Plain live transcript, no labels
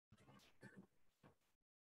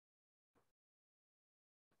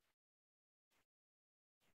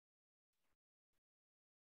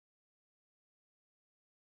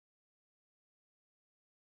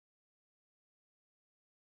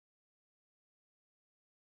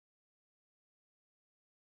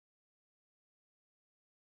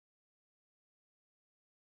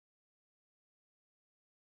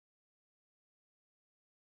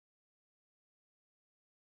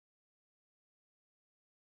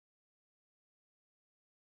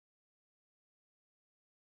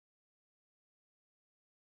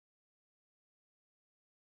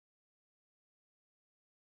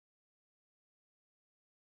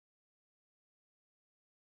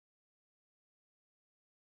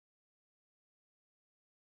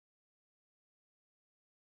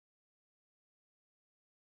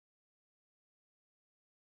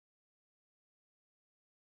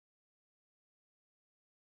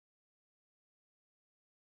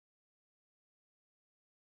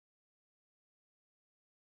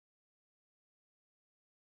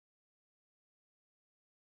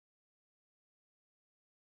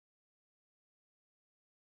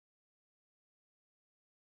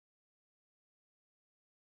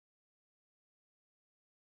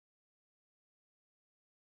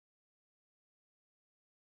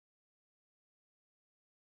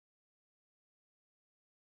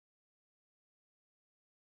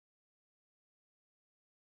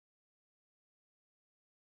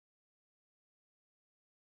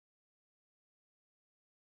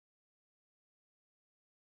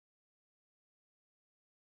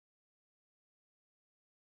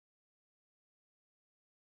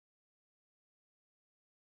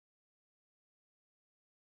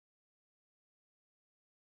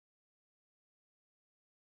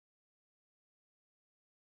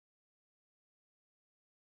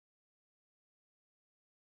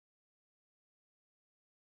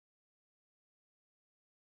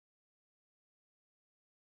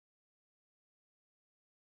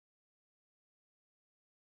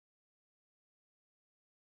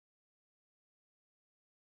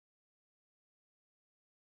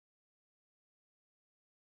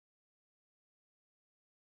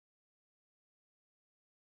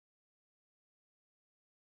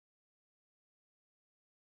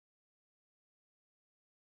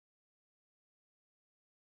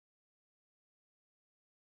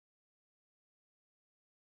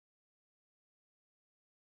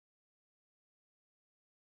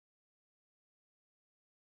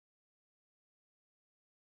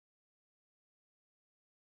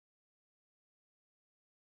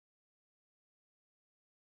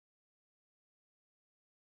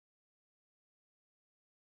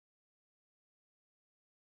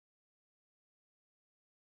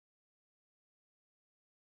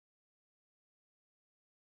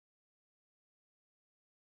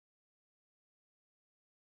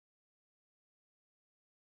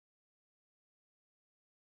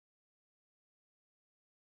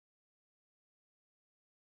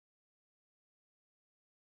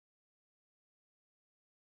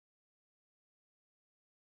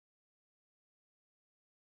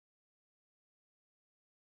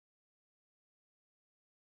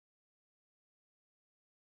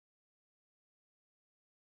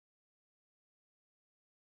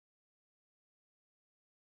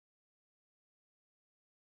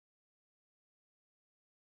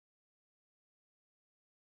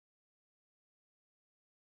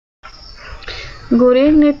Good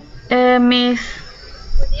evening, Miss.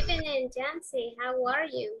 Good evening, Jancy. How are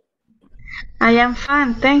you? I am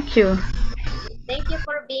fine, thank you. Thank you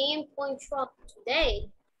for being punctual today.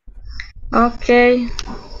 Okay.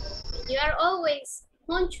 You are always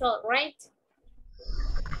punctual, right?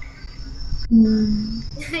 Mm,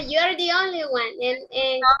 You are the only one, and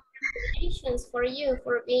congratulations for you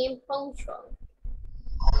for being punctual.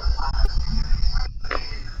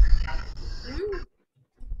 Mm.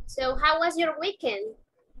 So, how was your weekend?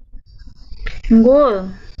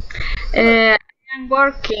 Good. Good. I am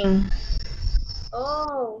working.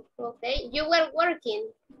 Oh, okay. You were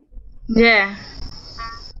working. Yeah.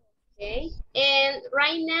 Okay. And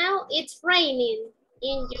right now it's raining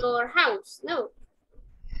in your house. No,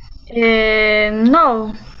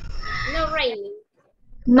 No. no raining.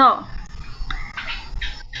 No.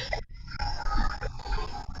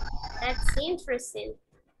 That's interesting.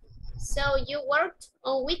 So you worked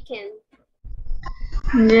on weekend.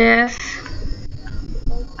 Yes.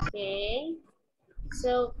 Okay.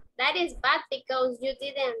 So that is bad because you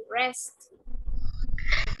didn't rest.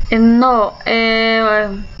 No.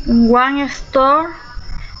 One store.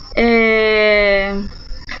 Uh,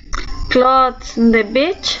 Clothes on the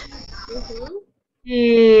beach. Mm-hmm.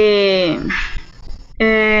 Y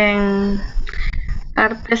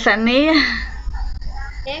artesanía.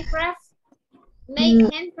 Handcraft, make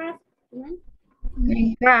Mm, handcraft.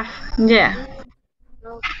 Mm-hmm. Craft. Yeah.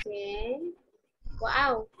 Okay.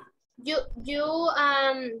 Wow. You you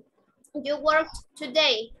um you worked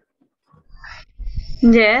today.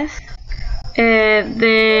 Yes.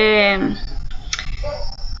 The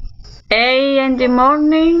 8 in the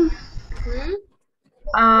morning,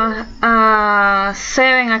 Mm-hmm.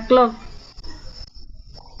 7 o'clock.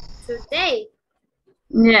 Today.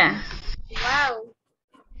 Yeah. Wow.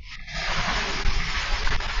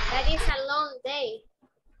 That is a long day.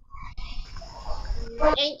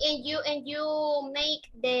 And you make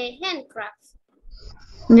the handcraft.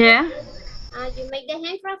 Yeah. You make the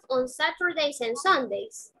handcraft on Saturdays and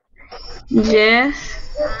Sundays. Yes.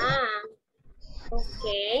 Ah,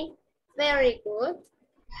 okay. Very good.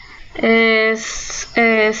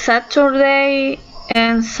 Saturday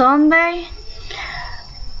and Sunday,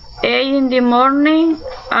 8 in the morning,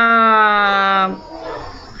 a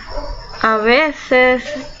veces,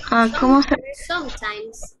 ¿cómo se dice?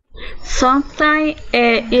 Sometimes. Sometimes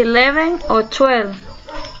 11 or 12.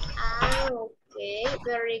 Ah, okay.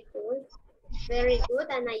 Very good. Very good,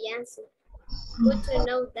 and I answer. Good to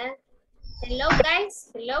know that. Hello, guys.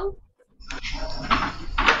 Hello.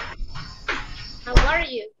 How are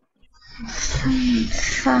you?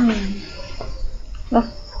 Sun.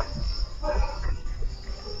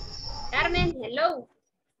 Carmen, hello.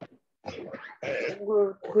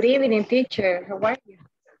 Good evening, teacher. How are you?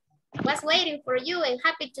 Was waiting for you and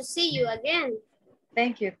happy to see you again.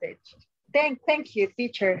 Thank you, teacher. Thank you,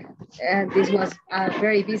 teacher. This was a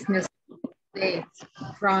very business day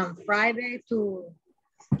from Friday to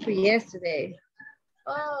yesterday.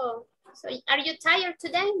 Oh, so are you tired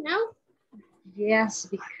today? No? Yes,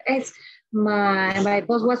 because my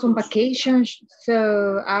boss was on vacation,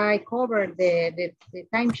 so I covered the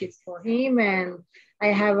timesheet for him, and I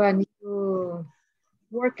have a new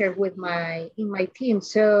worker with in my team,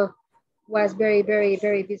 so was very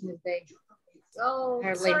business day. Oh,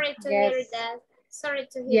 Early. sorry to Yes. hear that. Sorry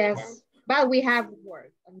to hear Yes, that. but we have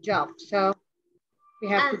work and job, so we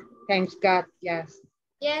have to thank God. Yes.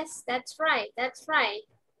 Yes, that's right. That's right.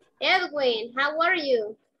 Edwin, how are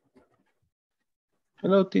you?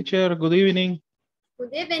 Hello, teacher. Good evening.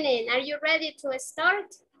 Good evening. Are you ready to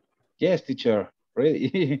start? Yes, teacher.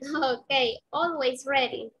 Ready? Okay, always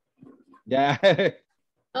ready. Yeah.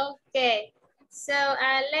 Okay, so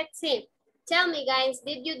let's see. Tell me, guys,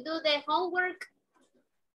 did you do the homework?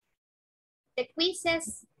 The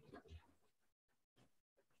quizzes?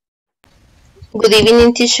 Good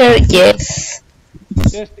evening, teacher. Yes.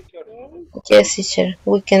 Yes, teacher. Okay. Yes, teacher.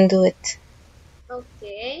 We can do it.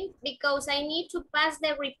 Okay, because I need to pass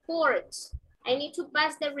the report. I need to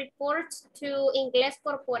pass the report to Inglés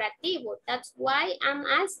Corporativo. That's why I'm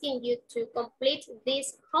asking you to complete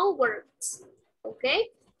these homeworks. Okay,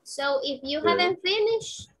 so if you haven't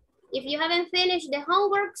finished the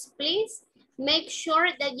homeworks, please make sure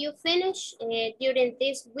that you finish during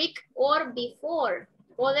this week or before.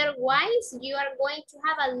 Otherwise, you are going to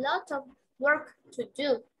have a lot of work to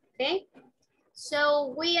do. Okay.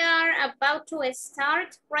 So we are about to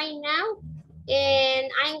start right now,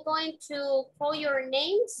 and I'm going to call your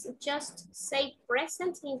names. Just say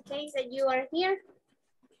present in case that you are here.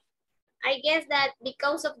 I guess that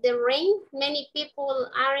because of the rain, many people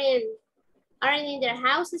aren't aren't in their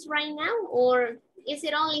houses right now, or is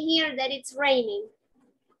it only here that it's raining?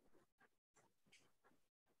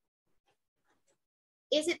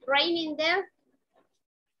 Is it raining there?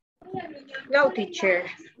 No, teacher,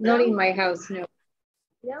 not in my house, no.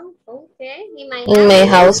 No? Okay. In my In my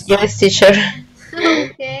house, yes. yes, teacher.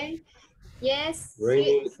 Okay. Yes.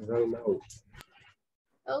 Raining right now.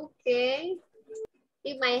 Okay.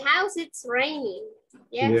 In my house, it's raining.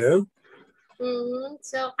 Yes. Yeah.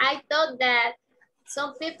 So I thought that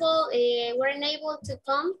some people weren't able to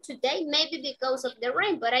come today, maybe because of the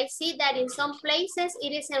rain, but I see that in some places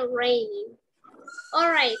it isn't raining.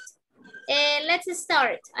 All right, let's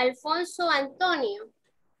start. Alfonso Antonio,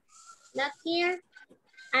 not here.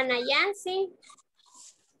 Ana Yancy.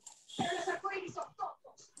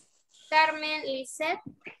 Carmen Lisette.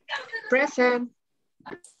 Present.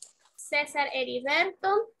 César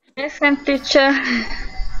Heriberto. Present, teacher.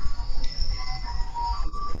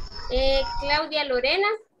 Claudia Lorena.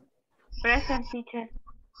 Present, teacher.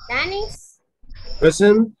 Danis.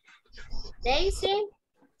 Present. Daisy.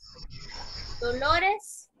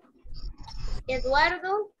 Dolores.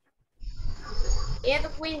 Eduardo.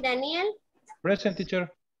 Edwin Daniel. Present, teacher.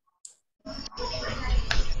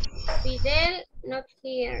 Fidel, not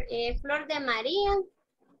here. Flor de María.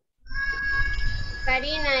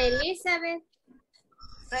 Karina Elizabeth.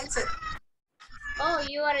 Present. Oh,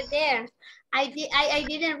 you are there. I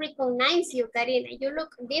didn't recognize you, Karina. You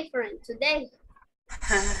look different today.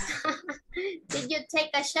 Did you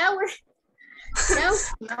take a shower? No?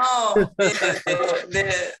 No, the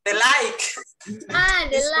light. Ah,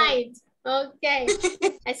 the light. Okay.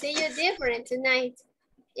 I see you different tonight.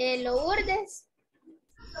 Lourdes.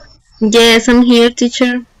 Yes, I'm here,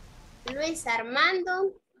 teacher. Luis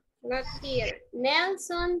Armando. Not here.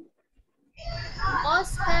 Nelson.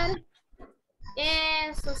 Oscar.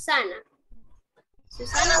 And Susana.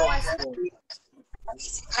 Susana was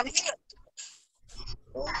here.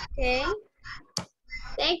 Okay.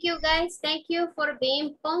 Thank you, guys. Thank you for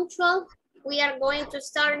being punctual. We are going to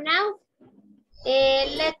start now.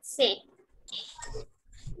 Let's see.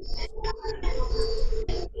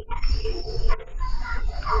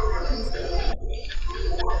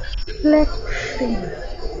 Let's see.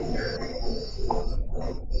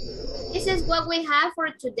 This is what we have for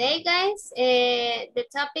today, guys. The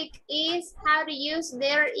topic is how to use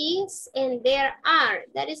there is and there are.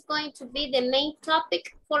 That is going to be the main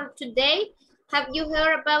topic for today. Have you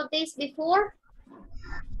heard about this before?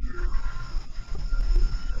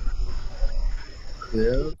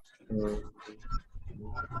 Yeah.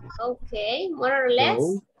 Okay, more or less.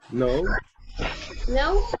 No.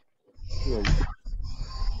 No? No.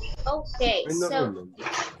 Okay, I don't remember.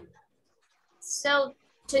 so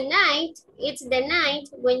tonight, it's the night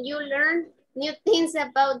when you learn new things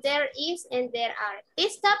about there is and there are.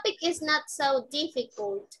 This topic is not so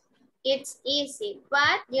difficult. It's easy,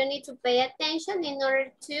 but you need to pay attention in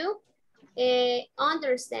order to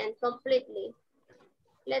understand completely.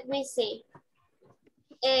 Let me see.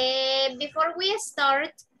 Before we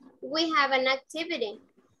start, we have an activity.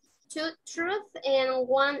 2 truth and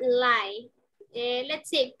 1 lie. Let's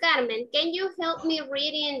see, Carmen, can you help me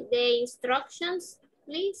reading the instructions,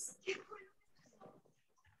 please?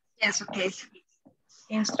 Yes, okay.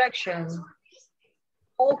 Instruction.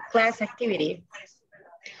 Whole class activity.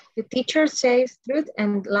 The teacher says truth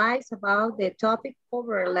and lies about the topic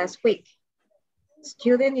covered last week.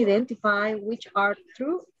 Students identify which are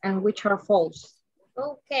true and which are false.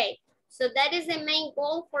 Okay, so that is the main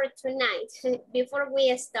goal for tonight. Before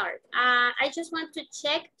we start, I just want to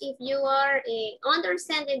check if you are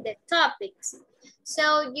understanding the topics.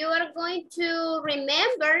 So you are going to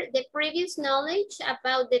remember the previous knowledge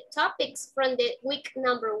about the topics from the week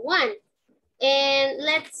number 1. And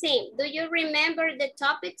let's see, do you remember the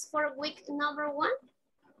topics for week number 1?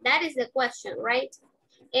 That is the question, right?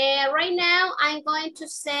 Right now, I'm going to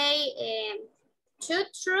say 2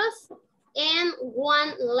 truths and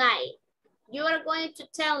 1 lie. You are going to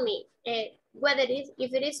tell me whether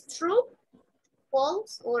if it is true,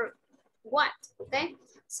 false, or what, okay?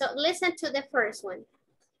 So listen to the first one.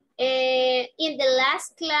 In the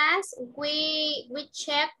last class, we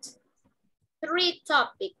checked 3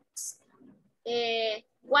 topics.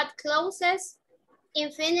 What clauses,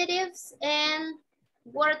 infinitives, and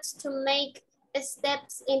words to make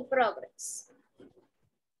steps in progress.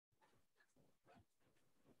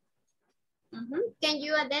 Can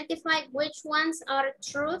you identify which ones are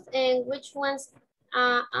truth and which ones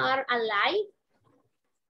are a lie?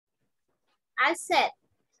 I said,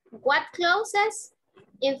 what clauses,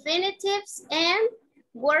 infinitives, and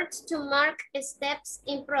words to mark steps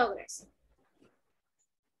in progress.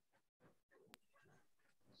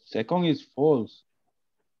 Second is false.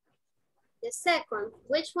 The second.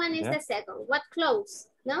 Which one is Yeah. the second? What clause?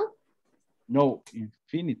 No? No,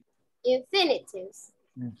 infinite. Infinitives.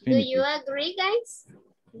 Do you agree, guys?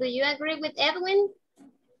 Do you agree with Edwin?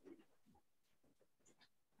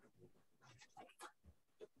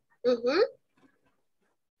 Mm-hmm.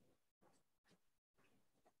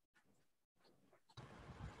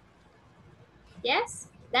 Yes,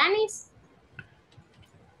 Dennis?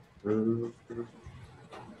 I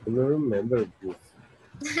don't remember this.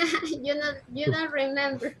 you don't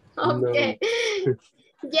remember. Okay. No.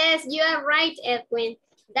 Yes, you are right, Edwin.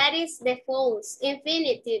 That is the false.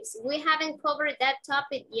 Infinitives. We haven't covered that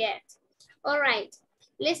topic yet. All right.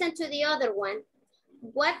 Listen to the other one.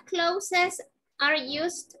 What clauses are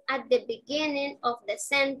used at the beginning of the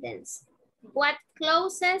sentence? What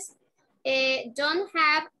clauses don't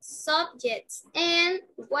have subjects? And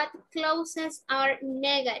what clauses are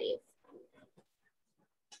negative?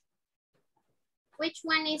 Which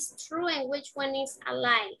one is true and which one is a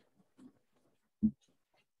lie?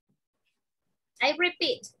 I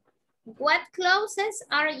repeat, what clauses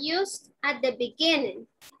are used at the beginning?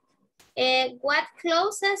 What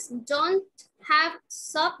clauses don't have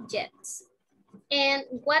subjects? And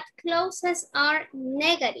what clauses are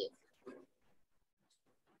negative?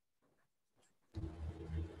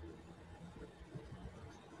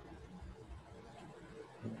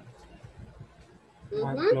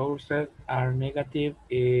 What clauses are negative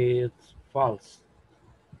is false.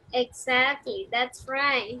 Exactly, that's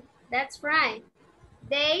right. That's right.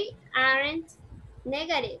 They aren't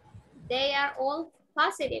negative. They are all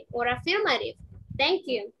positive or affirmative. Thank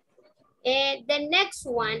you. The next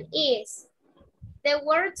one is, the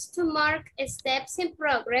words to mark steps in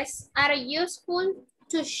progress are useful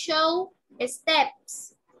to show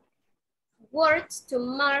steps. Words to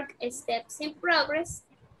mark steps in progress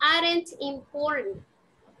aren't important.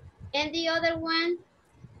 And the other one,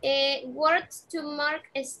 words to mark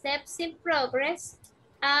steps in progress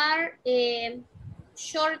are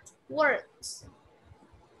short words.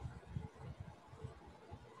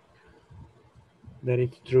 That is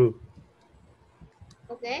true.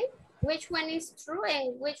 Okay, which one is true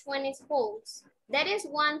and which one is false? There is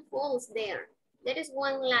one false there. There is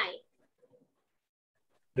one lie.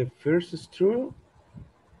 The first is true.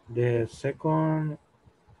 The second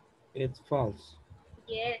is false.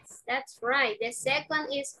 Yes, that's right. The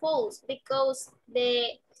second is false because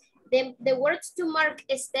the words to mark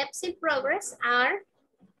steps in progress are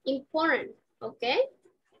important, okay?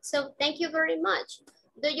 So thank you very much.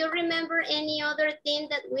 Do you remember any other thing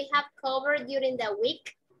that we have covered during the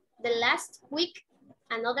week, the last week,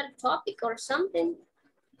 another topic or something?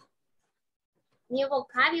 New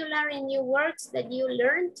vocabulary, new words that you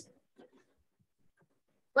learned?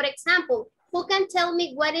 For example, who can tell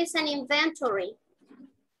me what is an inventory?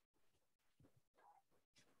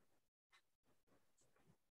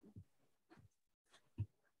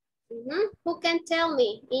 Who can tell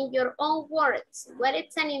me in your own words what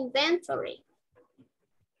is an inventory?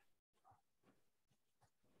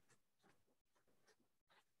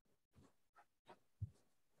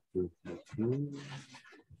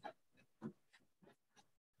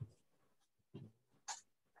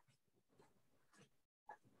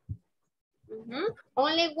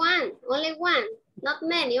 Only one, not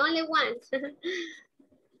many, only one.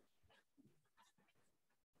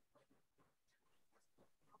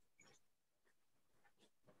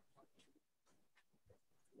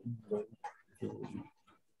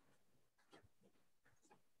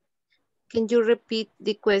 Can you repeat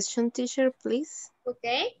the question, teacher, please?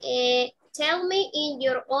 Okay, tell me in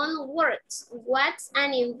your own words, what's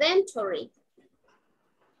an inventory?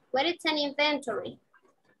 What is an inventory?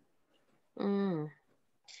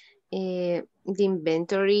 The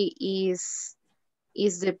inventory is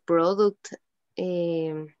the product,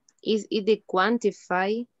 is it the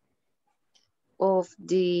quantify of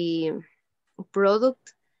the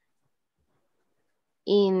product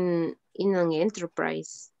in an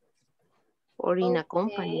enterprise or in a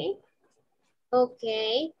company.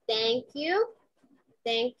 Okay, thank you.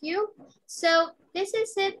 Thank you. So this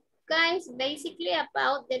is it, guys, basically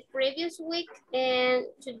about the previous week. And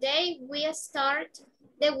today we start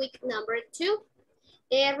the week number 2.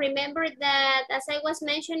 Remember that, as I was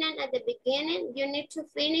mentioning at the beginning, you need to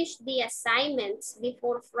finish the assignments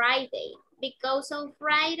before Friday, because on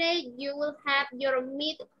Friday you will have your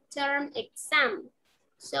midterm exam.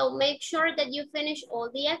 So make sure that you finish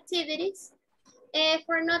all the activities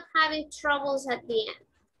for not having troubles at the end.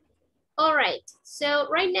 All right, so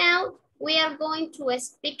right now we are going to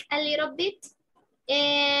speak a little bit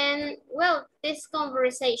and, well, this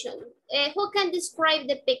conversation. Who can describe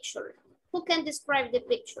the picture? Who can describe the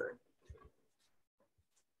picture?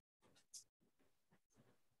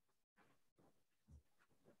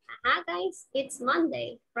 Guys, it's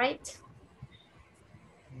Monday, right?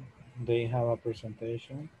 They have a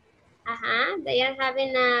presentation. They are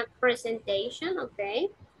having a presentation, okay.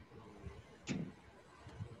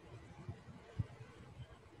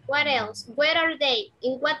 What else? Where are they?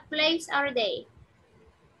 In what place are they?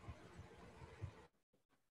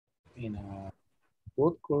 In a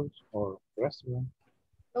food court or restaurant.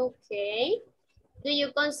 Okay. Do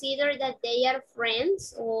you consider that they are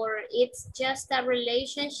friends or it's just a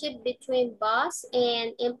relationship between boss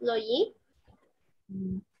and employee?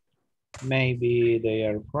 Maybe they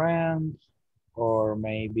are friends or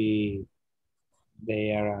maybe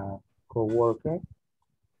they are a co-worker.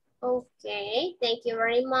 Okay, thank you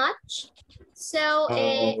very much. So,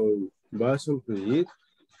 Boss employee.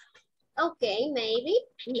 okay, maybe.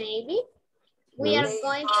 We are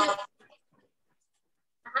going to,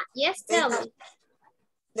 yes, tell me.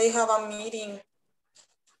 They have a meeting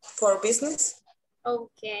for business.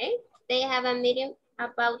 Okay, they have a meeting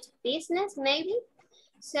about business, maybe.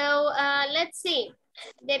 So let's see.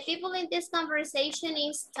 The people in this conversation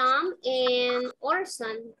is Tom and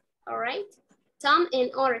Orson, all right? Tom and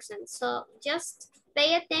Orson. So just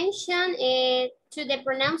pay attention to the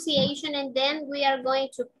pronunciation and then we are going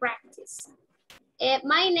to practice.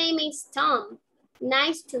 My name is Tom.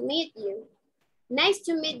 Nice to meet you. Nice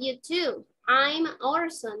to meet you too. I'm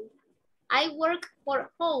Orson. I work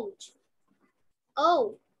for Hodge.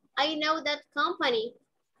 Oh, I know that company.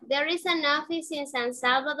 There is an office in San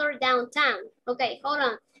Salvador downtown. Okay, hold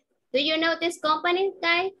on. Do you know this company,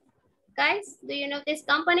 guys? Guys, do you know this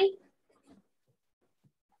company?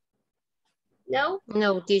 No?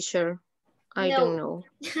 No, teacher. I don't know.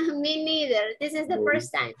 Me neither. This is the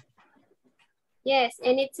first time. Yes,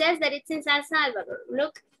 and it says that it's in San Salvador.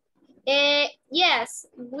 Look. Yes,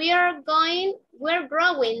 we're growing.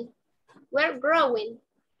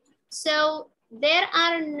 So there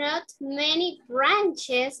are not many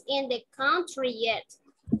branches in the country yet.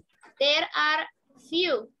 There are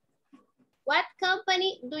few. What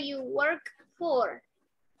company do you work for?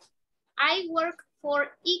 I work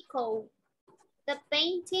for ECO, the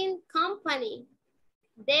painting company.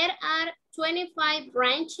 There are 25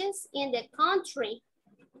 branches in the country.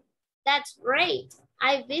 That's great.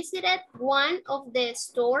 I visited one of the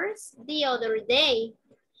stores the other day.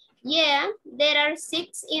 Yeah, there are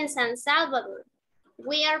 6 in San Salvador.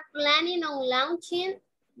 We are planning on launching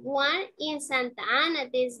one in Santa Ana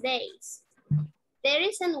these days. There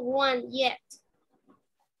isn't one yet.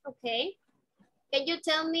 Okay. Can you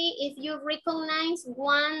tell me if you recognize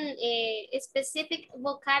one specific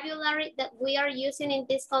vocabulary that we are using in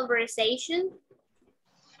this conversation?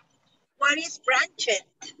 What is branches?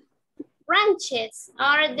 Branches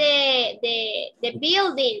are the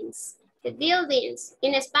buildings. The buildings.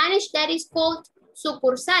 In Spanish, that is called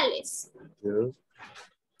sucursales. Yeah.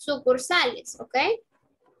 Sucursales, okay?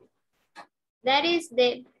 That is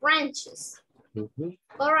the branches.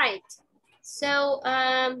 All right. So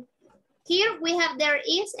here we have there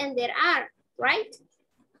is and there are, right?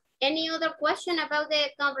 Any other question about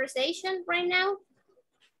the conversation right now?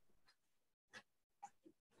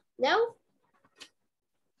 No?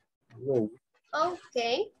 No.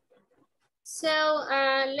 Okay. So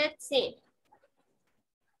let's see.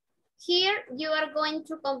 Here you are going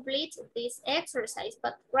to complete this exercise,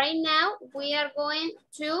 but right now we are going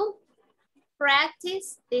to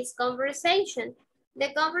practice this conversation.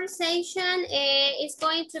 The conversation is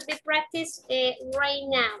going to be practiced right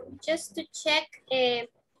now, just to check if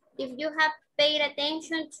you have paid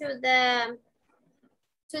attention to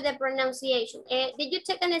the pronunciation. Did you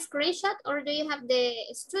take a screenshot or do you have the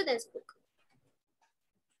student's book?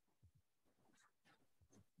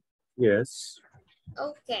 Yes.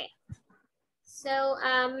 Okay. So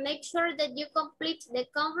make sure that you complete the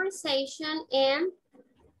conversation and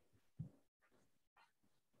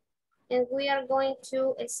we are going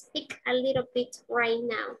to speak a little bit right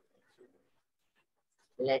now.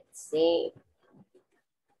 Let's see.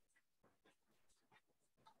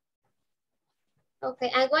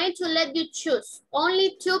 Okay, I'm going to let you choose.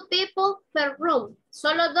 Only 2 people per room.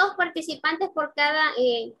 Solo 2 participantes por cada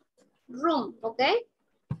room, okay?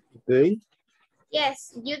 Okay.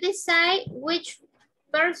 Yes, you decide which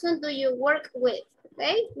person do you work with,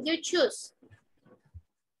 okay? You choose.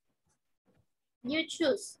 You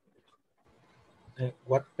choose.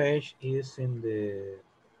 What page is in the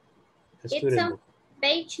student It's on book?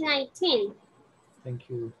 page 19. Thank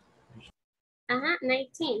you.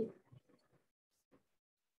 19.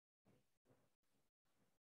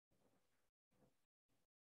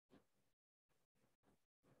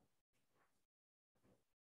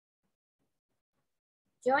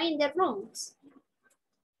 join the rooms.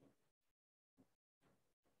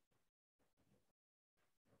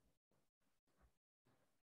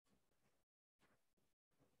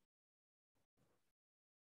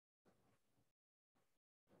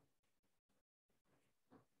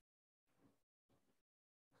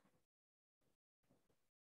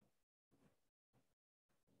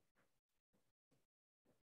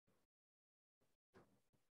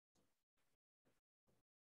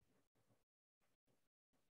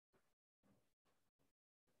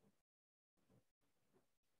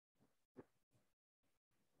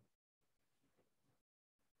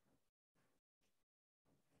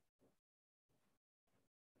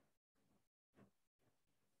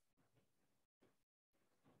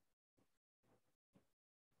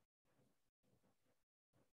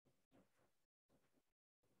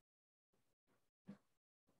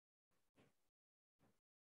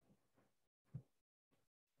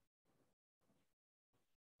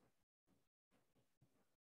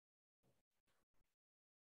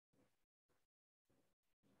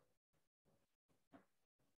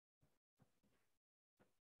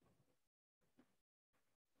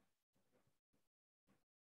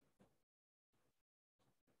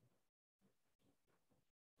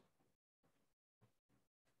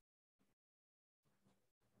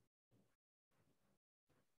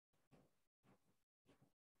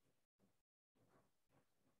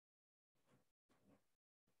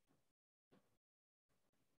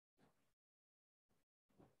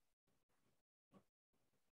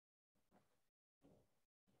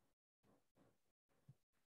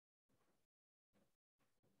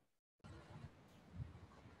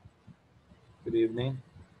 Good evening.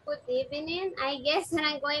 Good evening. I guess that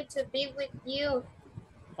I'm going to be with you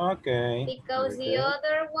Okay. because very the good.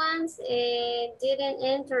 other ones didn't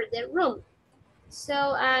enter the room. So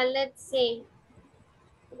let's see.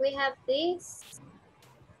 We have this.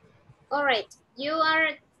 All right. You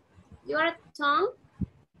are Tom,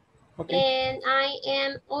 Okay. and I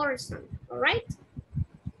am Orson. All right.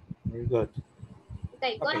 Very good.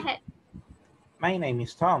 Okay. Go Okay. ahead. My name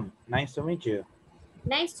is Tom. Nice to meet you.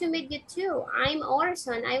 Nice to meet you too. I'm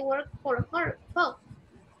Orson. I work for her. Oh,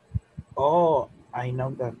 Oh, I know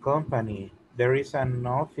that company. There is an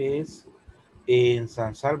office in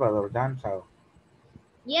San Salvador downtown.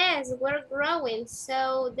 yes, we're growing.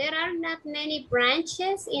 So there are not many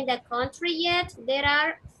branches in the country yet. There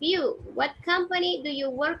are few. What company do you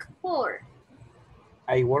work for?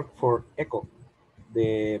 I work for Eco,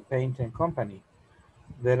 the painting company.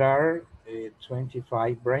 There are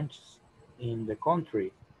 25 branches in the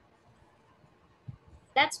country.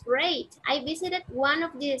 That's great. I visited one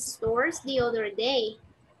of these stores the other day.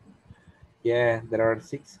 Yeah, there are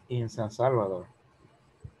 6 in San Salvador.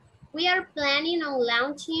 We are planning on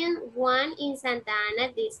launching one in Santa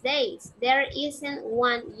Ana these days. There isn't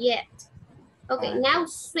one yet. Okay, now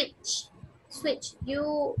switch. Switch.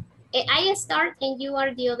 I start and you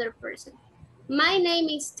are the other person. My name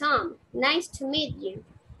is Tom. Nice to meet you.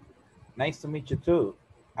 Nice to meet you too.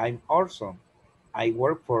 I'm Orson. I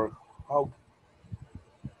work for Hog.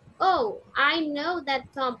 Oh, I know that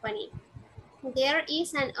company. There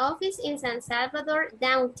is an office in San Salvador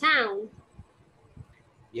downtown.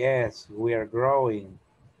 Yes, we are growing.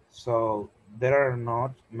 So there are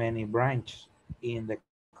not many branches in the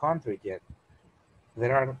country yet.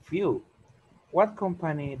 There are few. What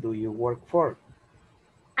company do you work for?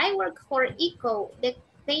 I work for ICO, the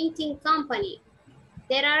painting company.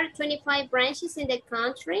 There are 25 branches in the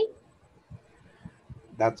country.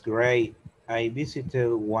 That's great. I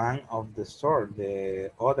visited one of the store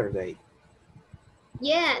the other day.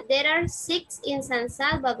 Yeah, there are 6 in San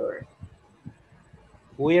Salvador.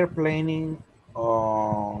 We are planning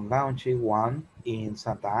on launching one in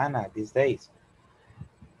Santa Ana these days.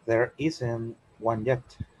 There isn't one yet.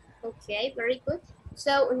 Okay, very good.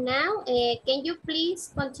 So now, can you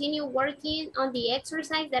please continue working on the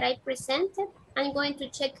exercise that I presented? I'm going to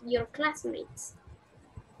check your classmates.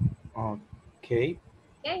 Okay,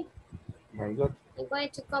 Okay, very good. I'm going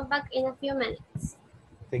to come back in a few minutes.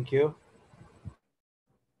 Thank you.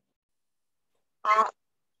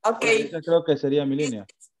 Okay. Esa creo que sería mi línea.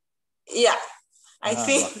 Yeah, I Ajá,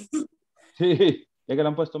 think. va. Sí, ya que la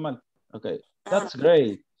han puesto mal. Okay, that's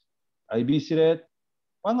great. I visited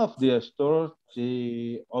one of the stores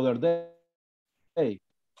the other day.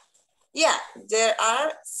 Yeah, there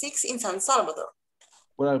are 6 in San Salvador.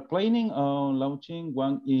 We are planning on launching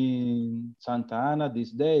one in Santa Ana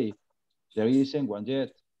this day. There isn't one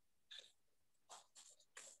yet.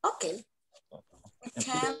 Okay. We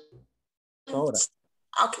can... Ahora.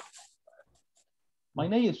 Okay. My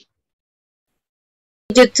name is...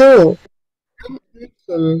 You too.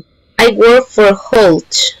 I work for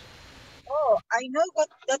Holt. Oh, I know what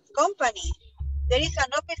that company. There is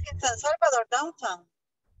an office in San Salvador downtown.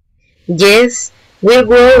 Yes, we're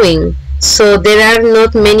growing, so there are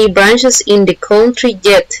not many branches in the country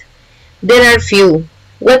yet. There are few.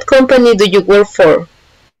 What company do you work for?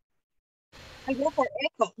 I work for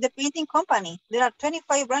Echo, the painting company. There are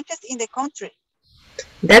 25 branches in the country.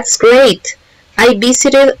 That's great. I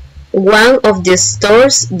visited one of the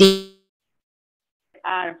stores the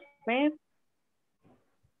Are Fed.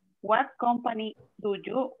 What company do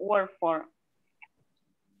you work for?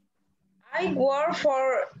 I work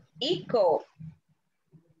for Eco,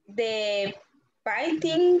 the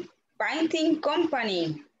painting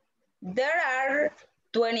company. There are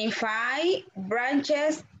 25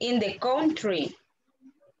 branches in the country.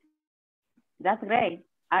 That's great.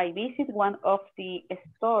 I visited one of the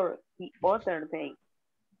stores the other day.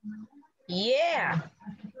 Yeah,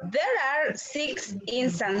 there are 6 in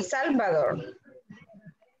San Salvador.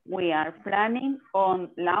 We are planning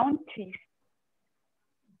on launching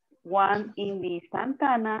one in the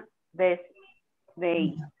Santana this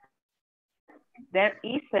day. There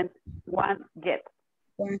isn't one yet.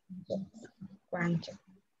 Okay.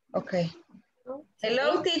 Okay.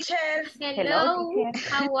 Hello, teacher. Hello, teacher.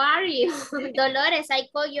 How are you? Dolores, I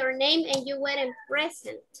called your name and you weren't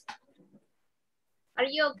present. Are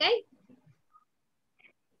you okay?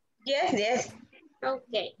 Yes.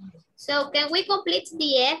 Okay. So can we complete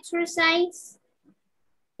the exercise?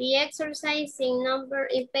 The exercise in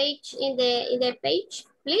page in the page,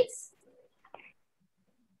 please.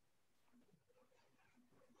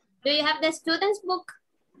 Do you have the student's book?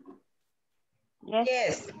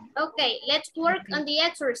 Yes. Okay, let's work on the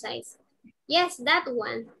exercise. Yes, that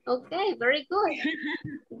one. Okay, very good.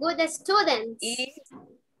 Good students.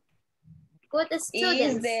 Good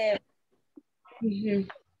students.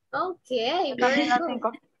 Okay, very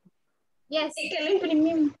good. Yes.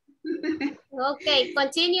 Okay,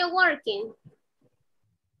 continue working.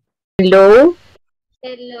 Hello.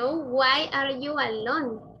 Hello, why are you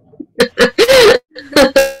alone?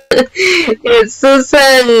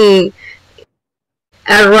 Susan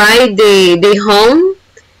arrived the home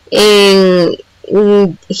and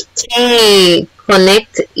she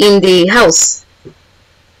connect in the house.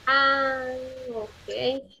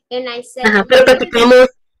 Okay. And I said, Pero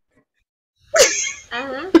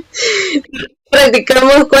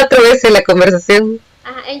practicamos 4 veces la conversación.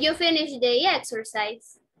 And you finished the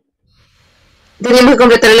exercise. Tenemos que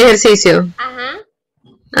completar el ejercicio.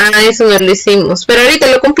 Eso no lo hicimos, pero ahorita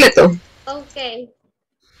lo completo. Okay.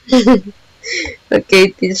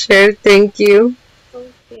 Okay, teacher, thank you.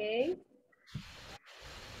 Okay.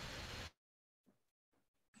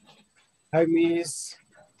 Hi, Miss.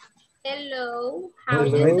 Hello. How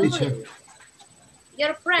you doing? Teacher.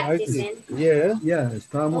 You're practicing. Yeah,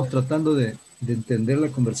 estábamos tratando de entender la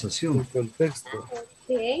conversación. El contexto.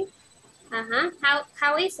 Okay.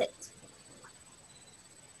 How is it?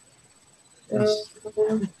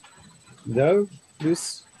 Now,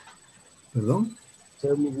 please. Perdón.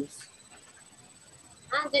 Tell me this.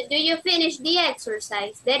 Do you finish the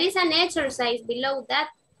exercise? There is an exercise below that.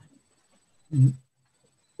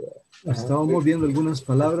 Estábamos viendo algunas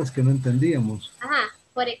palabras que no entendíamos.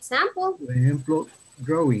 For example. Por ejemplo,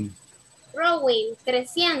 growing. Growing,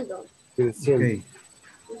 creciendo. Okay.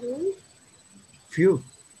 Few.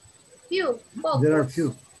 Few, pocos. There are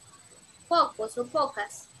few. Pocos o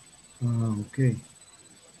pocas. Okay.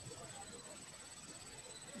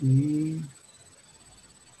 Y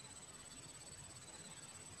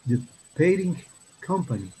the painting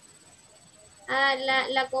company.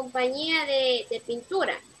 La compañía de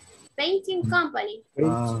pintura. Painting company.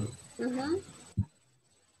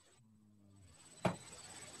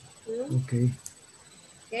 Okay.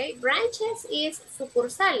 Okay. Branches is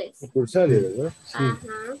sucursales. Sucursales, ¿verdad? Sí.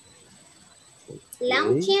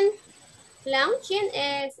 Launching. Launching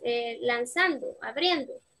es lanzando,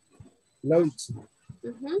 abriendo. Launching.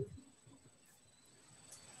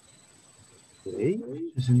 Okay.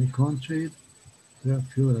 It's in the country. There are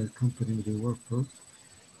few other companies they work for.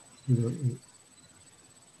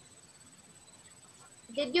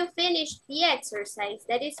 Did you finish the exercise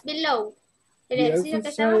that is below? El The ejercicio que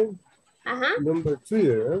estaba. Number 3,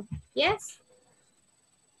 right? Yes.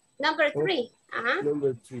 Number 3.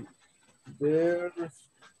 Number 3. There's.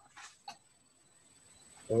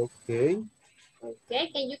 Okay. Okay,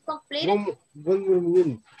 can you complete it? One more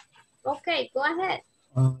minute. Okay, go ahead.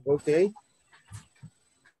 Okay.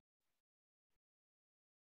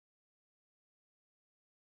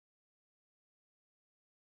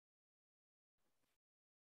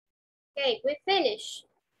 Okay, we finish.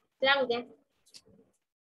 Claudia.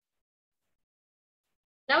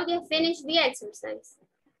 Claudia, finish the exercise.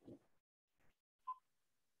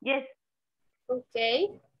 Yes. Okay.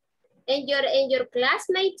 And your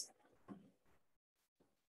classmate?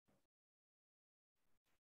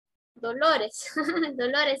 Dolores.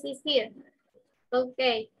 Dolores is here.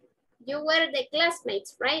 Okay. You were the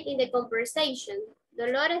classmates, right? In the conversation.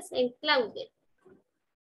 Dolores and Claudia.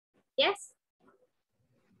 Yes?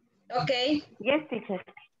 Okay. Yes, teacher.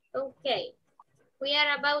 Okay. We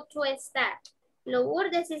are about to start.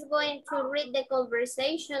 Lourdes is going to read the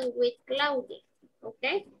conversation with Claudia.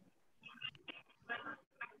 Okay.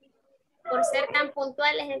 Por ser tan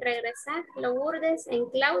puntuales en regresar, Lourdes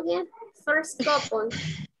and Claudia. First couple.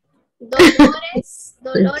 Dolores,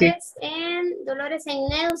 Okay. Dolores and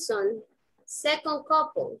Nelson. Second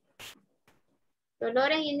couple.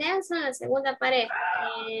 Dolores y Nelson, la segunda pareja.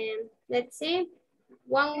 Let's see.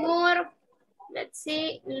 One more. Let's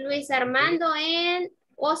see. Luis Armando and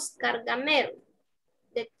Oscar Gamero.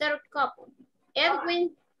 The third couple.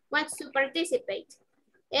 Edwin wants to participate.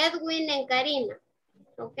 Edwin and Karina.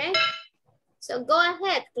 Okay. So go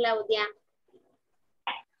ahead, Claudia.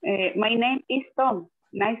 My name is Tom.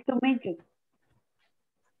 Nice to meet you.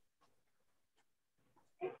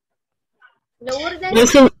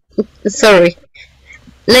 Lourdes? Sorry.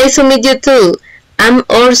 Nice to meet you too. I'm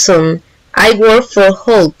Orson. I work for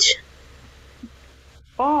Holt.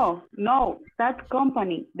 Oh, no, that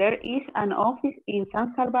company. There is an office in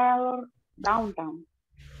San Salvador, downtown.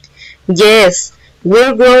 Yes,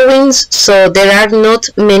 we're growing, so there are not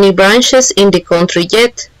many branches in the country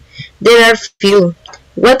yet. There are few.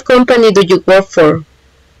 What company do you work for?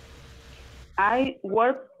 I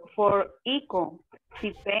work for ICO,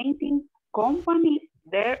 the painting company.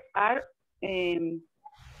 There are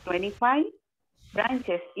 25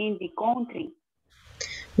 branches in the country.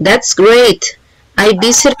 That's great. I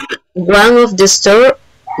visited one of the stores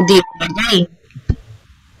the other day.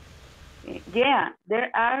 Yeah,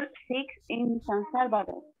 there are 6 in San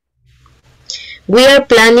Salvador. We are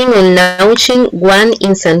planning on launching one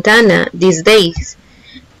in Santana these days.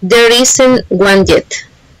 There isn't one yet.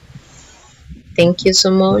 Thank you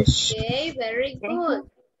so much. Okay, very good.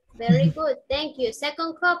 Very good. Thank you.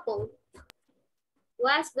 Second couple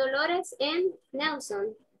was Dolores and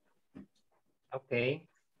Nelson. Okay.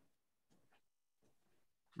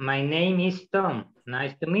 My name is Tom.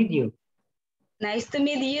 Nice to meet you. Nice to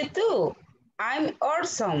meet you too. I'm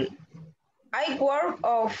Orson. I work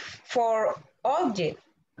for Object.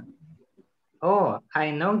 Oh, I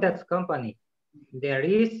know that company. There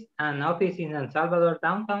is an office in San Salvador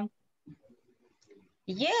downtown.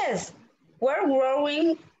 Yes, we're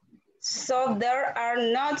growing, so there are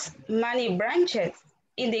not many branches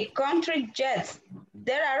in the country yet.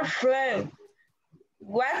 There are few.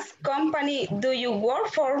 What company do you work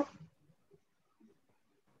for?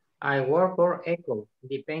 I work for Echo,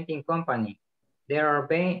 the painting company. There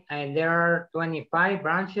are 25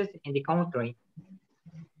 branches in the country.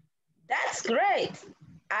 That's great.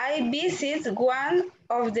 I visited one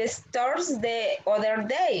of the stores the other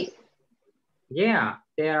day. Yeah,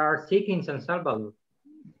 there are 6 in San Salvador.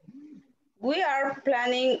 We are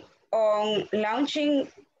planning on launching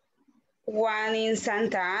one in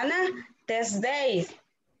Santa Ana these days.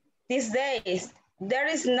 There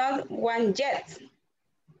is not one yet.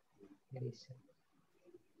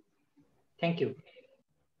 Thank you.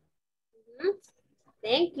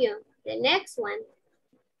 Thank you. The next one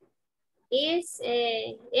is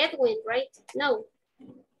Edwin, right? No.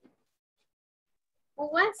 Who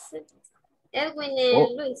was it? Edwin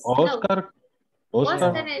and Luis. Oscar. No.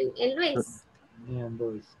 Oscar and Luis. Me and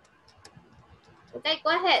Luis. Okay, go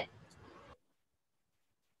ahead.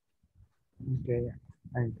 Okay,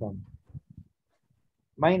 I'm Tom.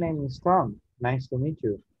 My name is Tom. Nice to meet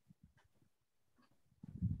you.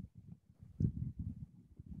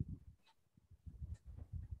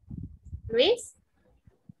 Luis?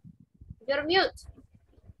 You're mute.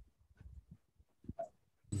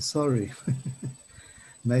 Sorry.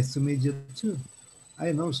 Nice to meet you too.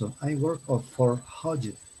 I'm Orson. I work for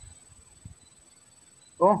Hodget.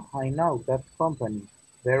 Oh, I know that company.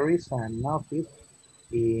 There is an office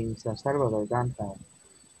in San Salvador downtown.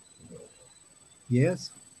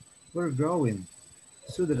 Yes, we're growing,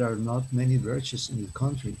 so there are not many branches in the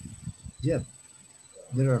country yet.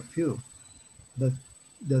 There are few. That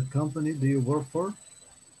company do you work for?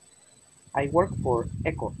 I work for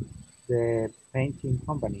Echo, the painting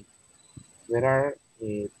company. There are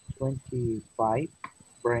 25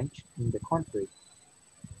 branches in the country.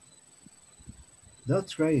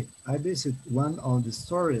 That's great. I visited one on the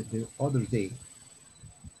store the other day.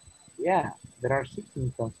 Yeah, there are 6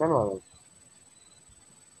 in San Salvador.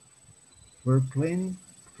 We're planning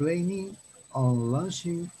On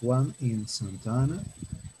launching one in Santa Ana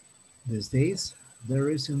these days, there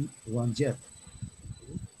isn't one yet.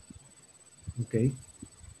 Okay,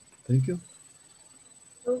 thank you.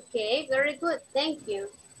 Okay, very good. Thank you.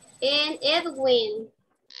 And Edwin.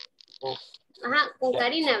 Ajá, con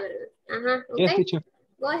Karina, ¿verdad? Ajá, okay. Yes, teacher.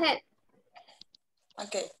 Go ahead.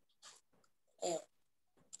 Okay.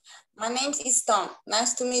 My name is Tom.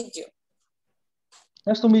 Nice to meet you.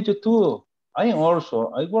 Nice to meet you too. I work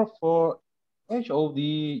for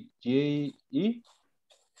HODJE.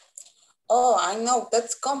 Oh, I know that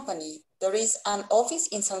company. There is an office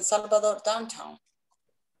in San Salvador downtown.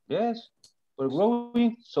 Yes, we're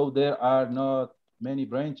growing, so there are not many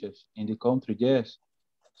branches in the country. Yes,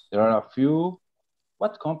 there are a few.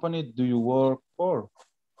 What company do you work for?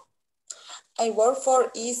 I work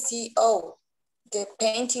for ECO, the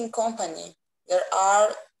painting company. There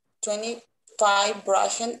are 25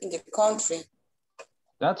 branches in the country.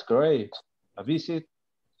 That's great. I visit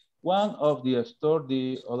one of the store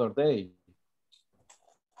the other day.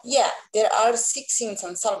 Yeah, there are 6 in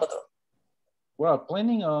San Salvador. We're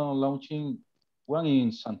planning on launching one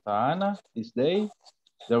in Santa Ana this day.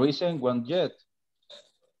 There isn't one yet.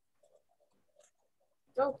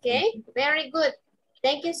 Okay, very good.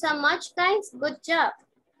 Thank you so much, guys. Good job.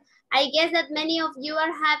 I guess that many of you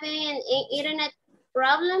are having internet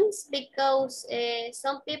problems because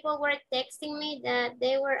some people were texting me that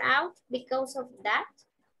they were out because of that.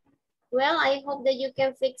 Well, I hope that you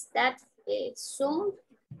can fix that soon.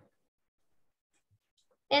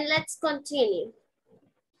 And let's continue.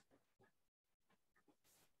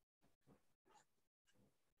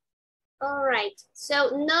 All right,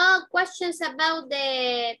 so no questions about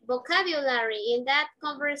the vocabulary in that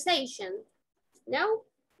conversation? No?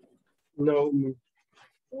 No.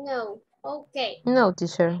 No, okay. No,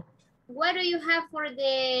 teacher. What do you have for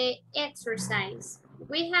the exercise?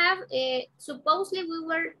 We have, supposedly we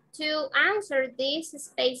were to answer these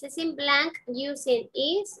spaces in blank using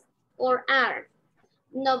is or are.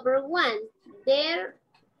 Number 1, there are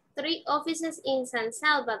 3 offices in San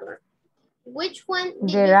Salvador. Which one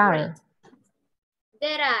did you write?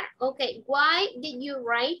 There are. Okay, why did you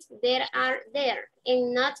write there are there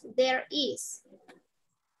and not there is?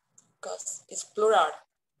 Because it's plural.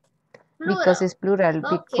 Because it's plural,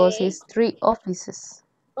 because Okay. it's 3 offices.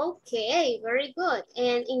 Okay, very good.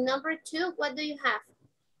 And in number 2, what do you have?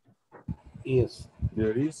 Yes,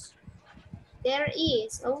 there is. There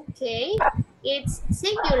is, okay. It's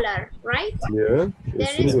singular, right? Yeah.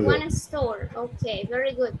 There is one store. Okay,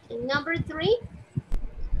 very good. And number 3?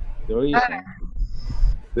 There isn't.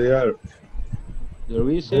 They are. There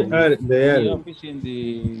isn't any office in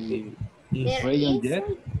the region yet.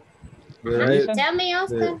 Tell me,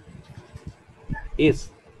 Oscar. Is.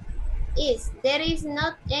 There is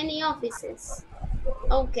not any offices.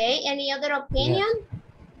 Okay, any other opinion?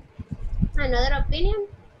 Yes. Another opinion?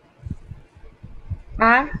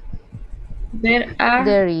 There are.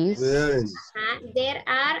 There is. There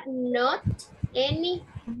are not any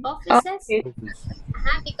offices.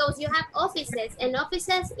 Because you have offices, and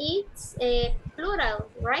offices is plural,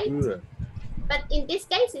 right? Plural. But in this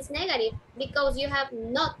case, it's negative because you have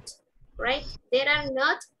not, right? There are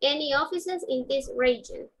not any offices in this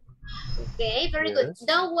region. Okay, very good.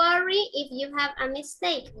 Don't worry if you have a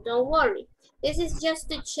mistake. Don't worry. This is just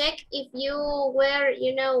to check if you were,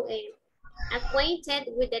 you know, acquainted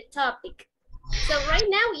with the topic. So right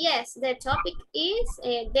now, yes, the topic is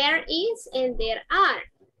there is and there are.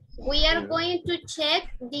 We are going to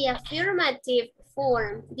check the affirmative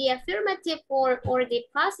form or the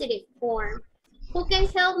positive form. Who can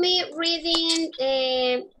help me reading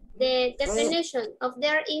the definition of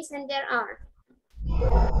there is and there are?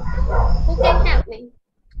 Who can help me?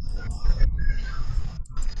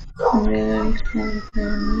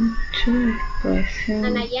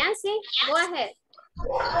 Anayansi, go ahead.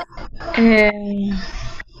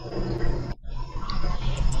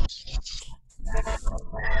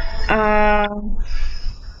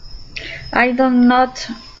 I do not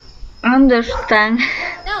understand.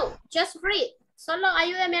 No, just read. Solo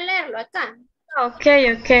ayúdame a leerlo acá.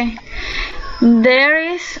 Okay. There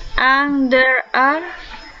is and there are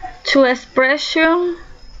 2 expressions.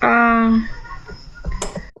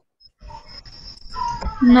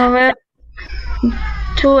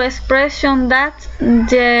 Two expressions that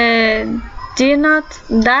denote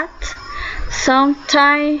that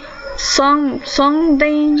something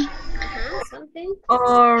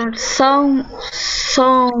or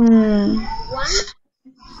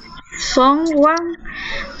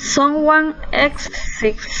someone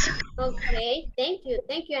exists. Okay, thank you,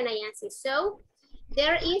 Anayansi. So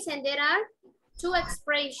there is and there are 2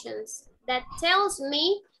 expressions that tells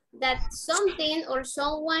me that something or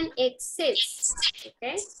someone exists,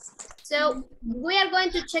 okay? So we are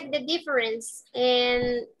going to check the difference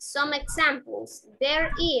and some examples.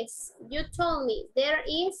 There is, you told me, there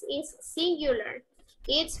is singular.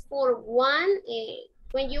 It's for one,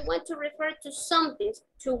 when you want to refer to something,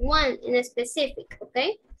 to one in a specific,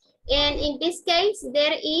 okay? And in this case,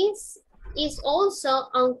 there is also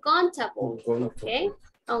uncountable, okay?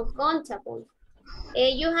 Uncountable.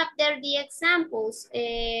 You have there the examples.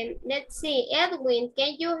 Let's see, Edwin,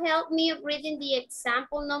 can you help me reading the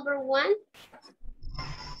example number 1?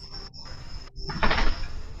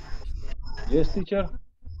 Yes, teacher.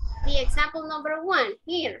 The example number 1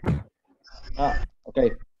 here.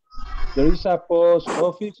 Okay. There is a post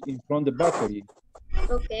office in front of the bakery.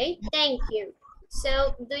 Okay, thank you.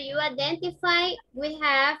 So do you identify? We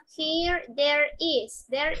have here, there is.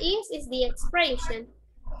 There is the expression.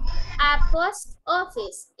 A post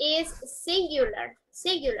office is singular.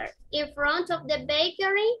 Singular. In front of the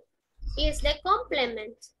bakery is the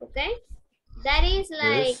complement, okay? That is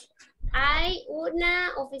like, yes. Hay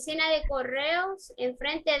una oficina de correos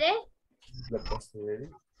enfrente de la pastelería.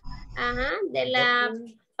 Ajá, de la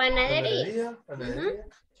panadería.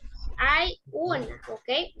 Hay una,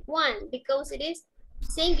 okay? One, because it is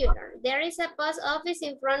singular. There is a post office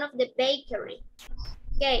in front of the bakery.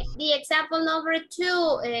 Okay, the example number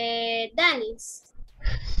 2, Dennis.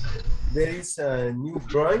 There is a new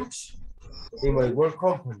branch in my work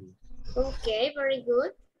company. Okay, very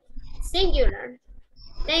good. Singular.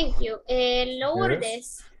 Thank you. Lourdes.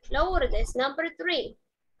 Yes. Lourdes, number 3.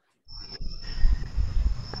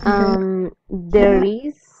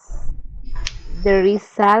 There is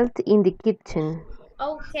salt in the kitchen.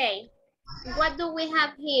 Okay. What do we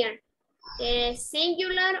have here?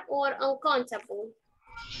 Singular or uncountable?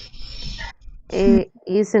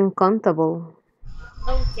 It's uncountable.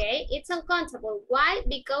 Okay, it's uncountable. Why?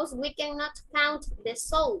 Because we cannot count the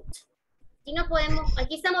salt. Y no podemos,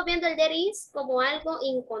 aquí estamos viendo el there is como algo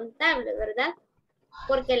incontable, ¿verdad?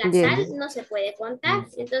 Porque la sal no se puede contar.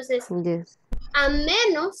 Entonces, a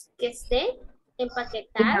menos que esté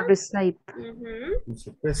empaquetado.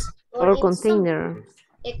 Or container.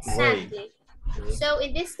 Exactly. So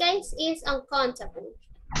in this case, it's uncountable.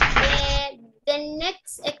 The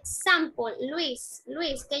next example, Luis.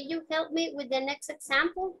 Luis, can you help me with the next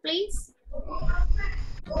example, please?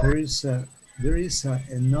 There is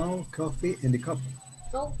enough coffee in the cup.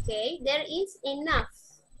 Okay, there is enough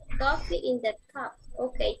coffee in the cup.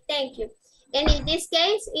 Okay, thank you. And in this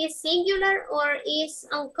case, is singular or is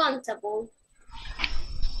uncountable?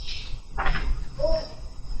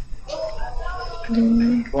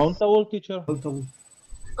 Countable, teacher.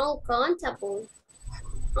 Uncountable.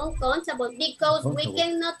 Uncountable because we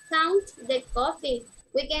cannot count the coffee.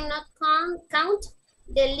 We cannot count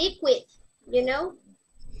the liquid, you know.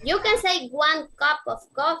 You can say 1 cup of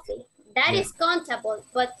coffee. That is countable,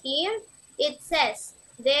 but here it says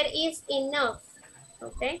there is enough.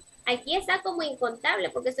 Okay. Aquí está como incontable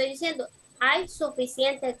porque estoy diciendo hay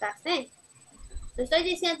suficiente café. No estoy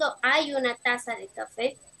diciendo hay una taza de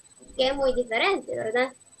café, que es muy diferente,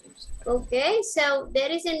 ¿verdad? Okay, so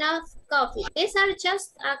there is enough coffee. These are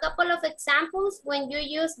just a couple of examples when you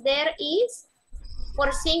use there is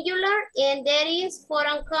for singular and there is for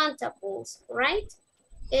uncountables, right?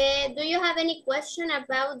 Do you have any question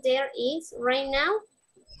about there is right now?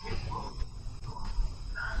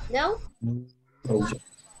 No?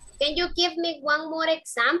 Can you give me one more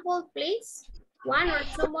example, please? 1 or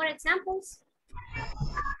 2 more examples?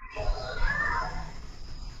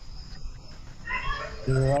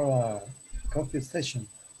 There are a coffee station.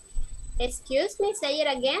 Excuse me, say it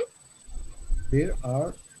again. There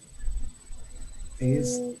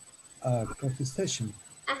is a coffee station.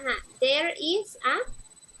 There is a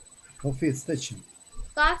coffee station.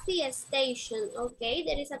 Coffee station. Okay,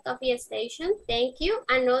 there is a coffee station. Thank you.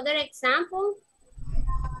 Another example.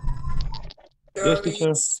 Yes,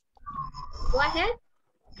 teacher. Go ahead.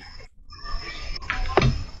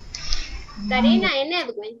 Karina and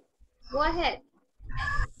Edwin. Go ahead.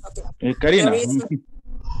 Okay. Karina.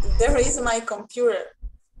 There is my computer.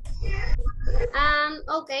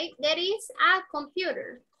 Okay, there is a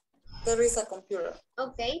computer. There is a computer.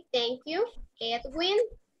 Okay, thank you. Edwin.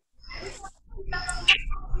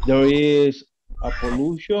 There is a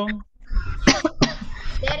pollution.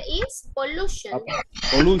 There is pollution.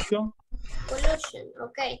 Pollution. Pollution,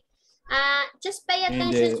 okay. Just pay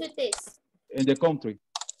attention to this. In the country.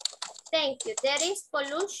 Thank you. There is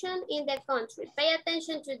pollution in the country. Pay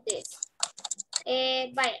attention to this.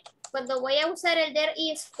 Vaya, cuando voy a usar el there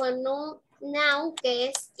is con un noun que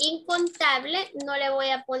es incontable, no le voy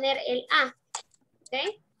a poner el a.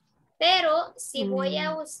 ¿Ok? Pero si voy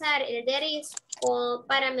a usar el there is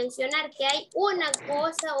para mencionar que hay una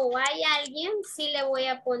cosa o hay alguien, sí le voy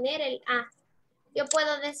a poner el a. Yo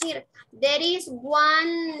puedo decir, there is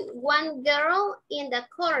one girl in the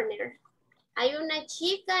corner. Hay una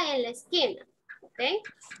chica en la esquina, ¿ok?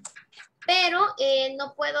 Pero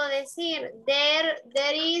no puedo decir, there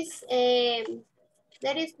is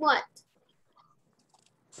what?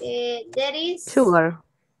 There is... Sugar.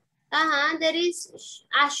 Ajá, there is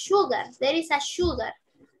a sugar. There is a sugar.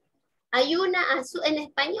 Hay una en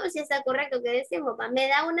español, si está correcto que decimos, me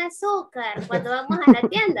da un azúcar cuando vamos a la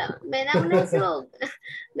tienda, me da un azúcar,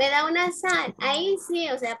 me da una sal. Ahí sí,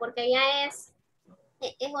 o sea, porque ya es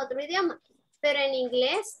otro idioma. Pero en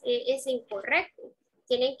inglés es incorrecto.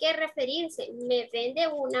 Tienen que referirse, me vende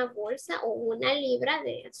una bolsa o una libra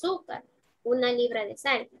de azúcar, una libra de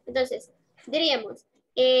sal. Entonces, diríamos,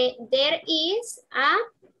 there is a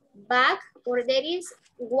bag or there is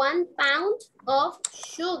 1 pound of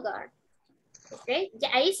sugar. ¿Ok? Ya,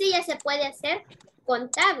 ahí sí ya se puede hacer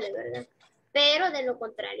contable, ¿verdad? Pero de lo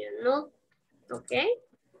contrario, no. ¿Ok?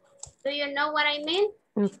 Do you know what I mean?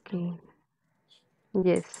 Okay.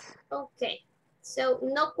 Yes. Okay. So,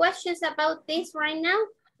 no questions about this right now?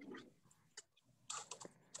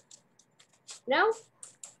 No?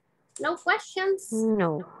 No questions?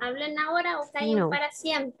 No. Hablen ahora o callen No. para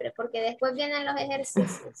siempre, porque después vienen los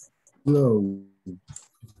ejercicios. No.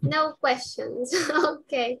 No questions.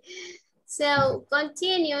 Okay. So,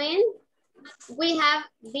 continuing, we have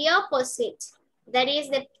the opposite. That is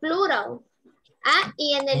the plural. Ah,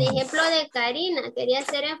 y en el ejemplo de Karina, quería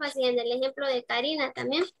hacer énfasis en el ejemplo de Karina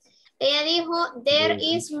también. Ella dijo, there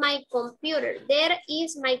is my computer. There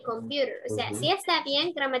is my computer. O sea, sí está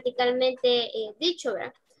bien gramaticalmente dicho,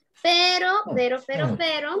 ¿verdad? Pero,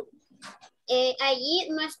 allí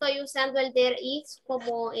no estoy usando el there is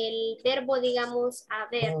como el verbo, digamos,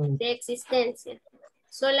 haber, de existencia.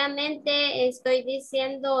 Solamente estoy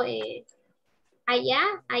diciendo, allá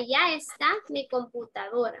está mi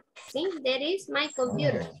computadora, ¿sí? There is my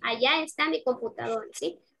computer. Allá está mi computadora,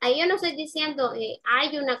 ¿sí? Ahí yo no estoy diciendo,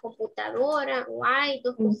 hay una computadora o hay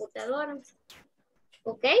 2 computadoras.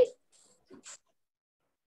 ¿Ok?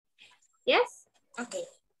 Yes? Okay.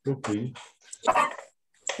 Okay.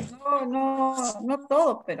 No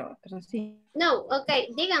todo, pero sí. No, ok,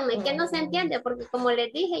 díganme que no se entiende, porque como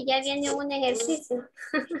les dije, ya viene un ejercicio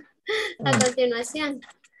a continuación.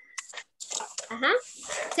 Ajá,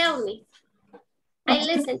 tell me. I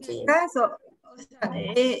listen to you. Caso,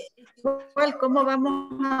 igual, ¿cómo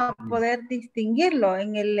vamos a poder distinguirlo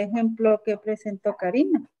en el ejemplo que presentó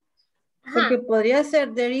Karina? Porque podría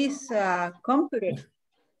ser there is a computer.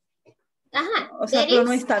 Ajá. O sea, pero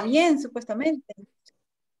no está bien, supuestamente.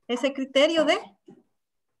 Ese criterio de...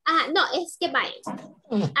 Ajá, no, es que vaya.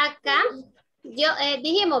 Acá,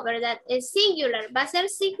 dijimos, ¿verdad? El singular va a ser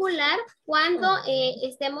singular cuando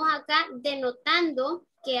estemos acá denotando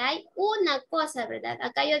que hay una cosa, ¿verdad?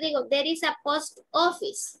 Acá yo digo, there is a post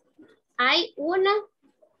office. Hay una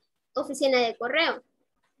oficina de correo.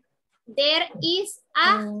 There is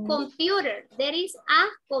a computer. There is a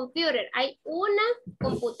computer. Hay una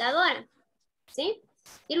computadora. ¿Sí?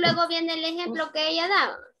 Y luego viene el ejemplo que ella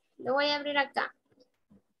daba. Lo voy a abrir acá.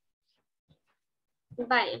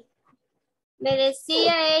 Vale. Me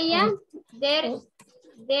decía ella,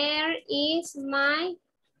 there is my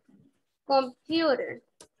computer.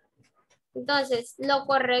 Entonces, lo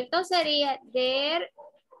correcto sería there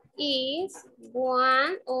is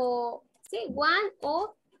one o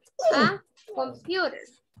a computer.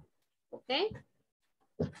 ¿Ok?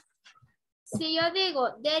 Si yo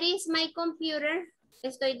digo, there is my computer,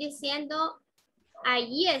 estoy diciendo,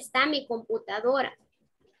 allí está mi computadora.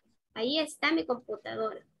 Ahí está mi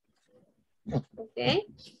computadora. ¿Ok?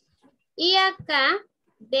 Y acá,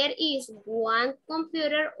 there is one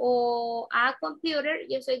computer o a computer,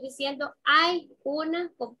 yo estoy diciendo, hay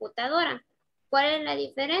una computadora. ¿Cuál es la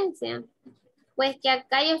diferencia? Pues que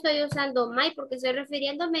acá yo estoy usando my porque estoy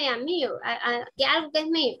refiriéndome a mí, a algo que es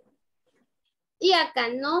mío. Y acá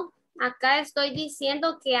no. Acá estoy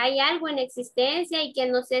diciendo que hay algo en existencia y que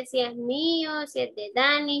no sé si es mío, si es de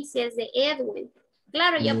Dani, si es de Edwin.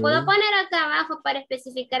 Claro, yo puedo poner acá abajo para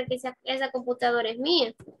especificar que esa computadora es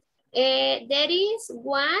mía. There is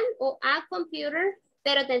one o a computer,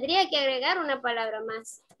 pero tendría que agregar una palabra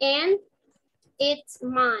más. And it's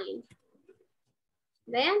mine.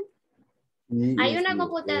 ¿Ven? Hay una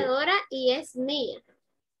computadora y es mía.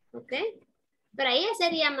 ¿Ok? Pero ahí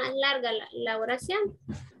sería más larga la oración.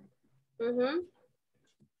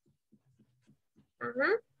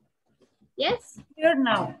 Yes? Here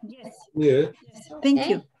now. Yes. Yeah. Thank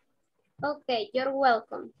you. Okay, you're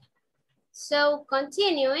welcome. So,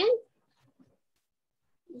 continuing,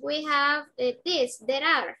 we have this, there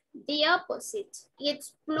are, the opposite.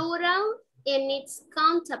 It's plural and it's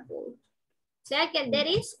countable. O sea que el there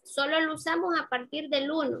is solo lo usamos a partir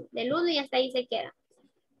del uno y hasta ahí se queda.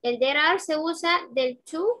 El there are se usa del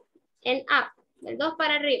 2 and up, del 2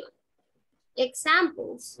 para arriba.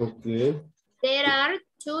 Examples. Okay. There are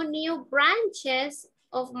 2 new branches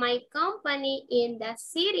of my company in the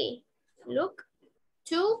city. Look,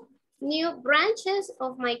 2 new branches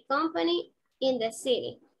of my company in the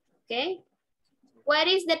city. Okay. What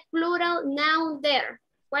is the plural noun there?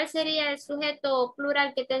 ¿Cuál sería el sujeto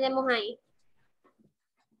plural que tenemos ahí?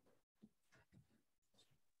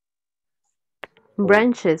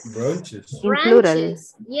 Branches. Branches. In plural.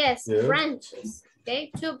 Branches. Yes, Yeah. branches.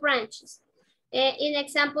 Okay, 2 branches. In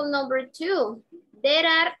example number 2, there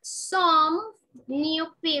are some new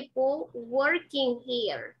people working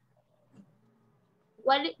here.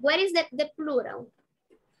 What is the plural?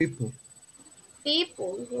 People.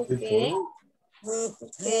 People, okay.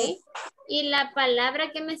 Okay. Y la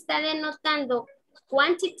palabra que me está denotando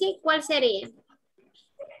quantity, ¿cuál sería?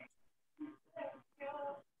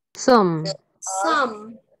 Some.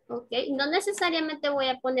 Some, okay. No necesariamente voy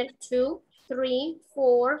a poner 2, 3,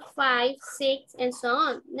 4, 5, 6, and so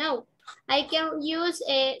on. No, I can use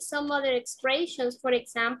some other expressions. For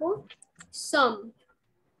example, some,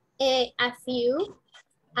 a few,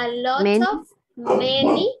 a lot Many. of,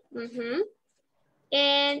 many.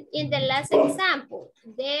 And in the last example,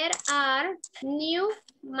 there are new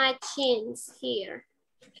machines here.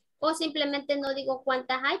 O simplemente no digo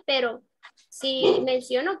cuántas hay, pero si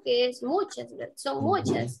menciono que es muchas, son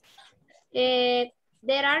muchas.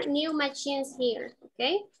 There are new machines here,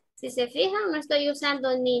 ¿ok? Si se fijan, no estoy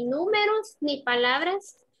usando ni números ni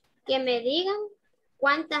palabras que me digan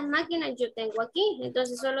cuántas máquinas yo tengo aquí.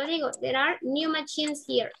 Entonces solo digo, there are new machines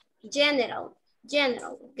here. General,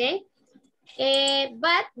 ¿ok?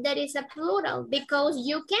 But there is a plural because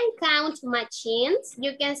you can count machines.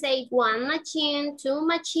 You can say 1 machine, 2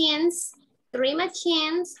 machines, 3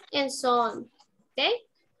 machines, and so on. Okay?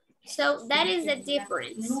 So that is the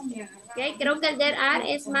difference. Okay? Creo que el there are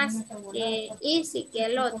es más easy que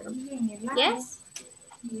el otro. Yes?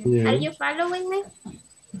 Yeah. Are you following me?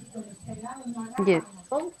 Yes.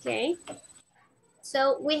 Okay.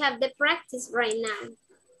 So we have the practice right now.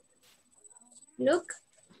 Look.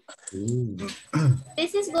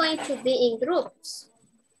 This is going to be in groups.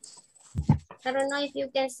 I don't know if you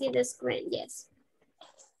can see the screen. Yes.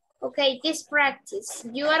 Okay, this practice.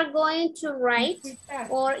 You are going to write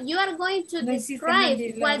or you are going to describe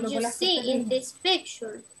what you see in this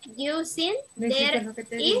picture using there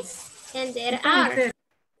is and there are.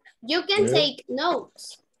 You can take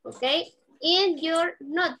notes, okay, in your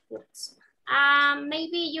notebooks.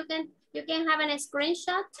 Maybe you can have a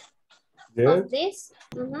screenshot of this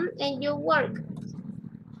and you work.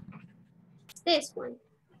 This one.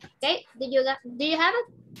 Okay, do you have it?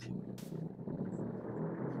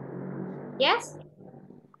 Yes?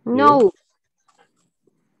 No.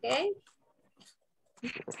 Okay.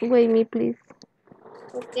 Wait me, please.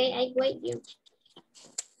 Okay, I wait you.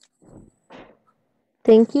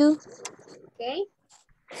 Thank you. Okay.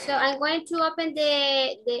 So I'm going to open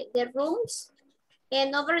the rooms.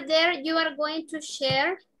 And over there, you are going to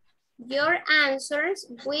share your answers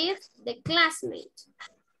with the classmate.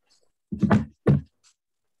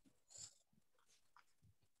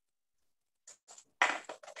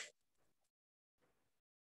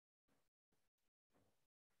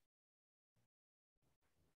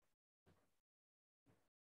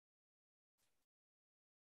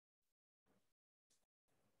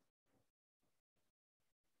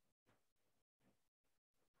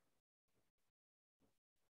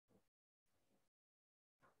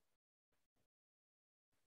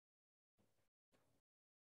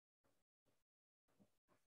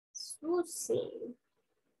 Susi.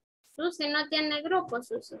 Susi no tiene grupo,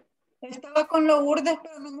 Susi. Estaba con Lourdes,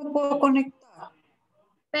 pero no me puedo conectar.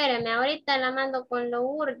 Espérame, ahorita la mando con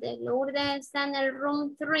Lourdes. Lourdes está en el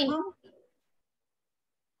room 3.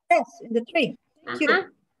 Yes, in the 3.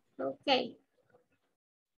 Ajá. Ok.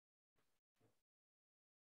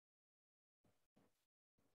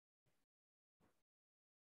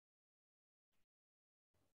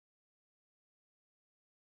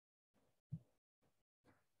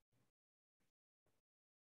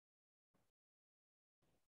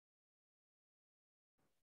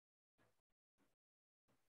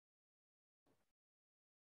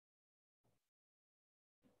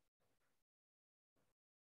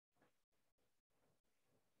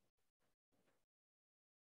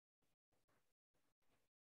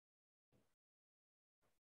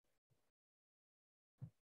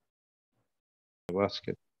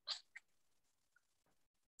 Basket.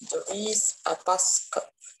 There is a basket.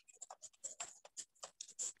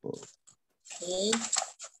 Okay.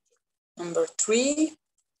 Number 3.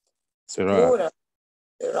 Plural.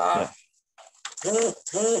 There are. There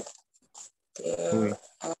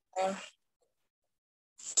are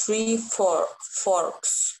 3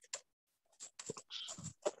 forks.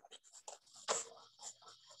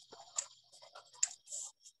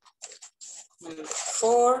 Number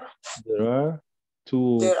 4. There are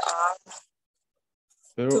 2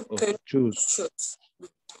 pair of shoes.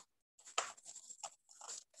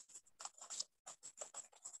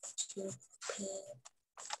 2 pair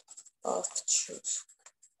of shoes.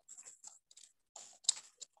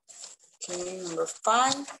 Okay, number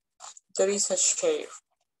 5. There is a chair.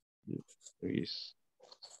 There is.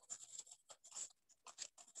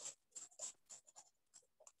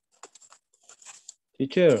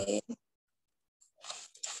 Teacher. Okay.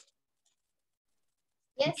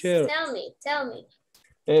 Yes, Teacher. tell me.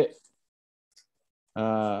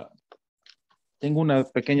 Tengo una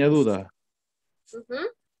pequeña duda.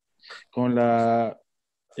 Con la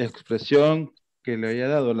expresión que le había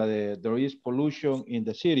dado, la de there is pollution in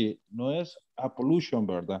the city, no es a pollution,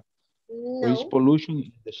 ¿verdad? No. There is pollution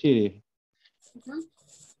in the city.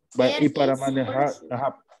 Y para manejar,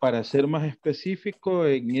 para ser más específico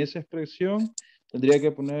en esa expresión, tendría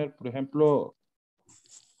que poner, por ejemplo,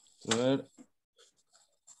 a ver,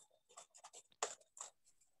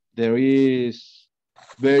 there is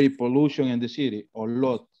very pollution in the city, o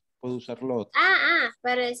lot, puedo usar lot.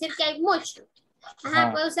 Para decir que hay mucho.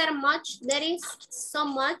 Puedo usar much, there is so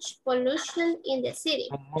much pollution in the city.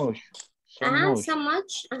 So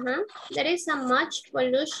much. There is so much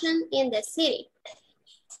pollution in the city.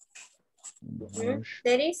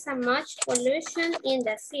 There is so much pollution in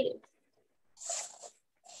the city.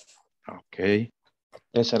 Ok.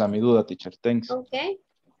 Esa era mi duda, teacher. Thanks. Ok.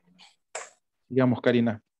 Digamos,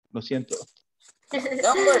 Karina. Lo siento.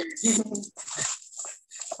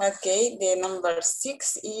 Okay, the number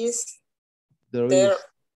 6 is there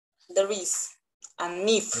is an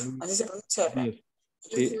if. Así se pronuncia.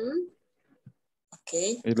 Sí.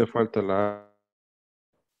 Okay. Ahí le falta la.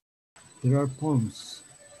 There are spoons.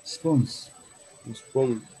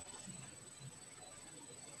 Spoon.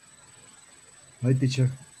 Hi, teacher.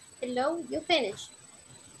 Hello, you finished?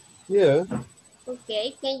 Yeah.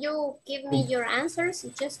 Okay, can you give me your answers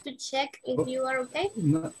just to check if you are okay?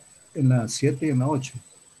 En la 7 y en la 8.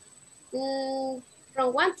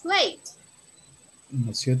 From 1 to 8. En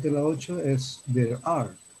la 7 y la 8 es there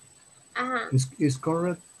are. Is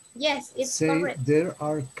correct? Yes, it's Say correct. there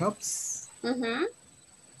are cups.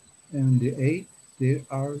 And the 8, there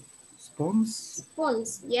are spoons.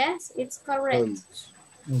 Spoons, yes, it's correct.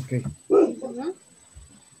 Okay.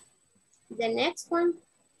 The next one,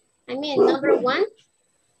 number 1.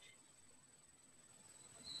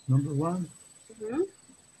 Number 1.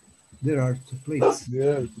 There are 2 plates.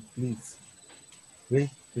 There are 2 plates.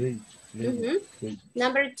 Plate.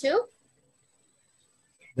 Number 2.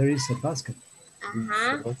 There is a basket.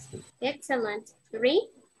 Excellent. 3.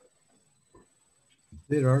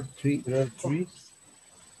 There are 3.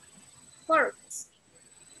 Forks.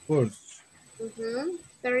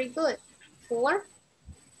 Very good. 4.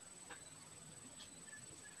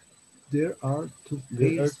 There are 2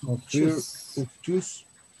 pairs of shoes.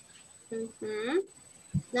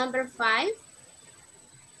 Number 5.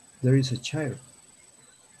 There is a chair.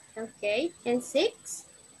 Okay. And 6.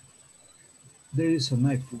 There is a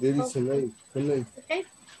knife. Okay.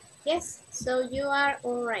 Yes, so you are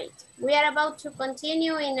all right. We are about to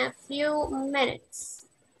continue in a few minutes.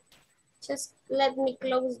 Just let me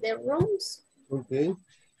close the rooms. Okay.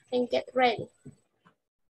 And get ready.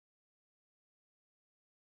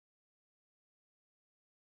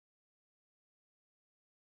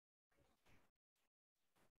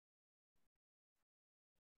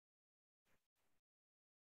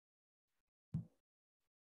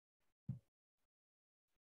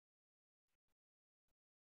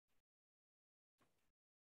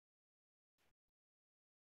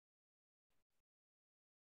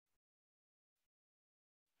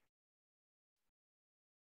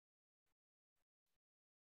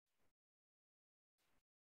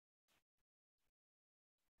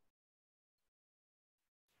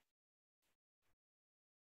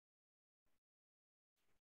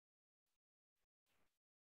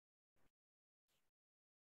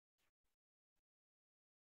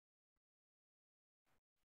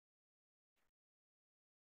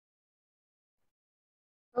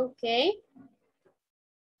 Okay.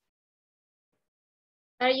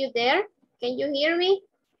 Are you there? Can you hear me?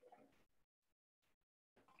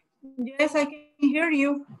 Yes, I can hear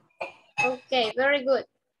you. Okay, very good.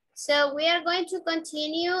 So we are going to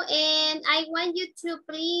continue, and I want you to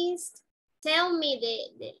please tell me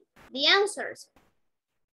the answers.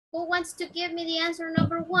 Who wants to give me the answer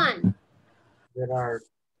number 1? There are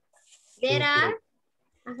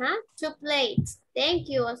two plates. Thank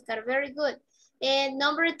you, Oscar. Very good. And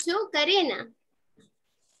number 2, Karina.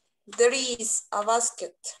 There is a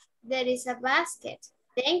basket. There is a basket.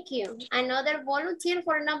 Thank you. Another volunteer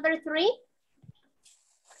for number 3?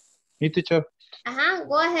 Me, teacher.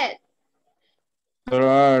 Go ahead. There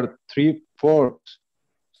are 3 forks.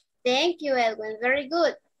 Thank you, Edwin. Very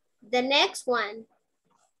good. The next one.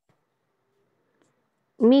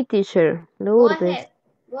 Me, teacher. Go ahead.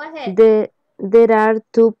 Go ahead. There are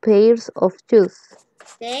 2 pairs of shoes.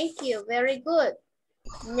 Thank you. Very good.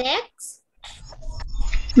 Next.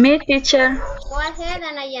 Me, teacher. Go ahead,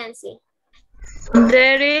 Ana Yancy.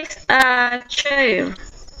 There is a chair.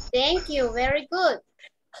 Thank you. Very good.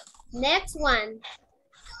 Next one.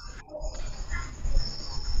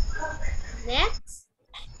 Next.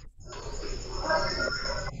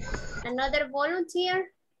 Another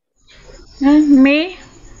volunteer. Me.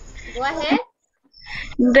 Go ahead.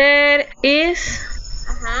 There is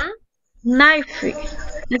knife.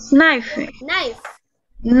 It's knife. Knife.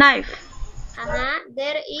 Knife.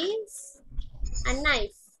 There is a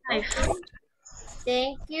knife. Okay.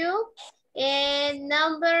 Thank you. And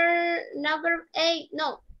number 8,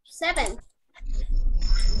 no, 7.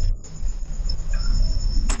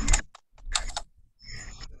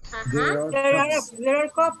 There are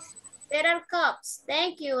cups. There are cups.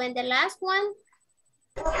 Thank you. And the last one?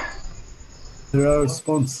 There are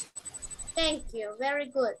spoons. Thank you. Very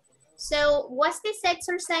good. So was this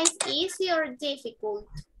exercise easy or difficult?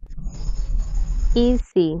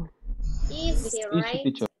 Easy. Easy, right?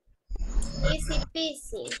 Easy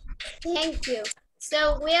peasy. Thank you.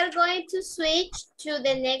 So we are going to switch to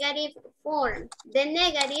the negative form. The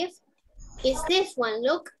negative is this one.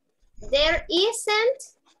 Look, there isn't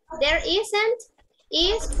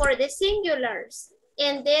is for the singulars,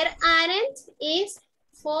 and there aren't is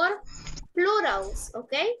for plurals,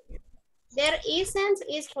 okay? There isn't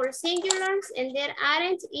is for singulars, and there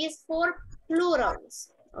aren't is for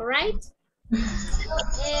plurals, all right?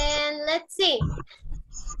 And let's see.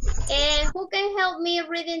 And who can help me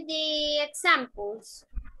reading the examples?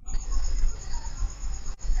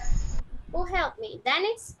 Who helped me?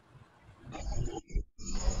 Dennis?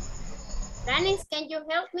 Dennis, can you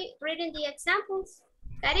help me reading the examples?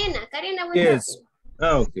 Karina will help me.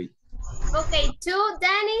 Okay. Okay, 2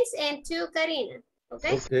 Dennis and 2 Karina.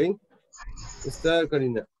 Okay? Okay. Start,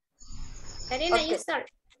 Karina. Karina, Okay. you start.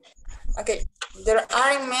 Okay. There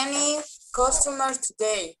aren't many customers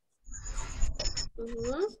today.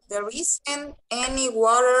 There isn't any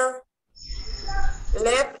water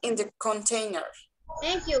left in the container.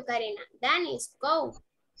 Thank you, Karina. Dennis, go.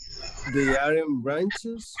 There aren't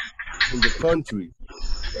branches in the country.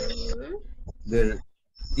 There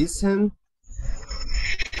isn't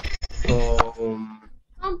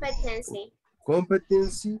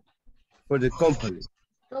competency for the company.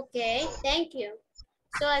 Okay, thank you.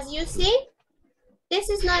 So as you see, this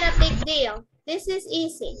is not a big deal. This is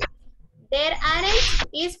easy. There aren't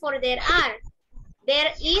is for there are.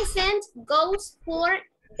 There isn't goes for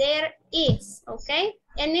there is, okay?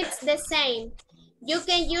 And it's the same. You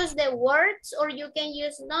can use the words or you can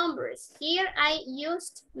use numbers. Here I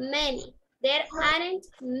used many. There aren't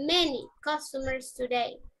many customers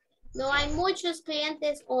today. No hay muchos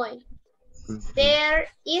clientes hoy. There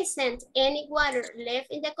isn't any water left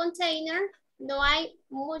in the container. No hay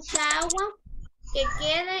mucha agua que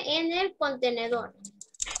quede en el contenedor.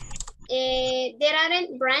 There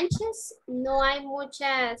aren't branches. No hay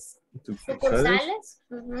muchas sucursales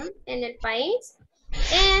en el país.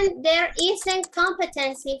 And there isn't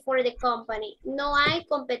competency for the company. No hay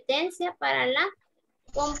competencia para la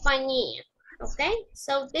compañía. Okay,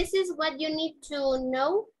 so this is what you need to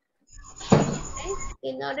know, okay,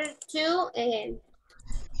 in order to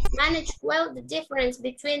manage well the difference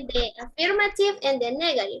between the affirmative and the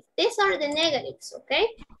negative. These are the negatives, okay?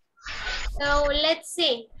 So let's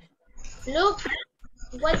see. Look,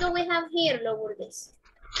 what do we have here, Lourdes?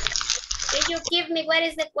 Can you give me what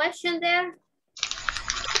is the question there?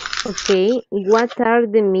 Okay, what are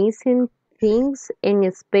the missing things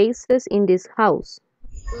and spaces in this house?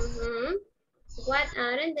 What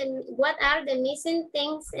are the missing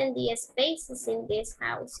things and the spaces in this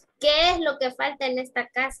house? ¿Qué es lo que falta en esta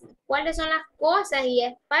casa? ¿Cuáles son las cosas y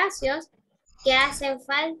espacios que hacen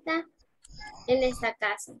falta en esta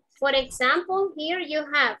casa? For example, here you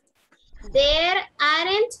have, there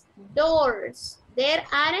aren't doors. There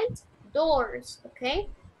aren't doors, okay?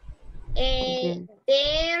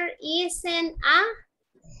 There isn't a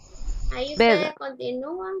Ahí Bed. ustedes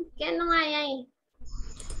continúan. ¿Qué no hay ahí?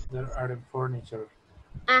 There are furniture.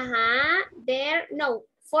 Ajá. There, no.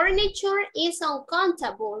 Furniture is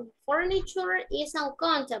uncountable. Furniture is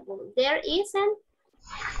uncountable. There isn't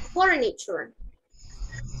furniture.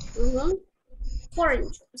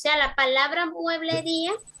 Furniture. O sea, la palabra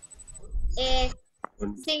mueblería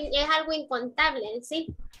sí, es algo incontable en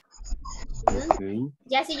sí.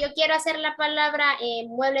 Ya si yo quiero hacer la palabra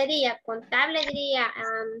mueblería contable, diría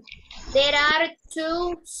there are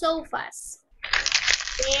 2 sofas.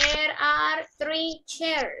 There are 3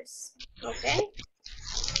 chairs. Okay.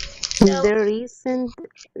 So, There isn't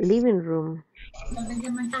living room.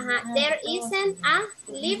 There isn't a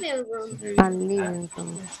living room. A living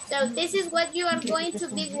room. So this is what you are going to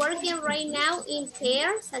be working right now in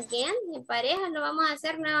pairs again. En pareja lo vamos a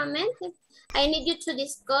hacer nuevamente. I need you to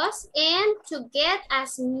discuss and to get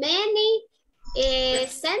as many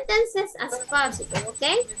sentences as possible,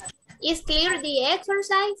 okay? Is clear the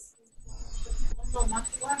exercise?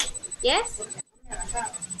 Yes?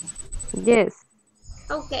 Yes.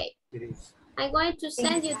 Okay. I'm going to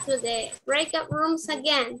send you to the breakout rooms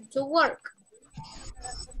again to work.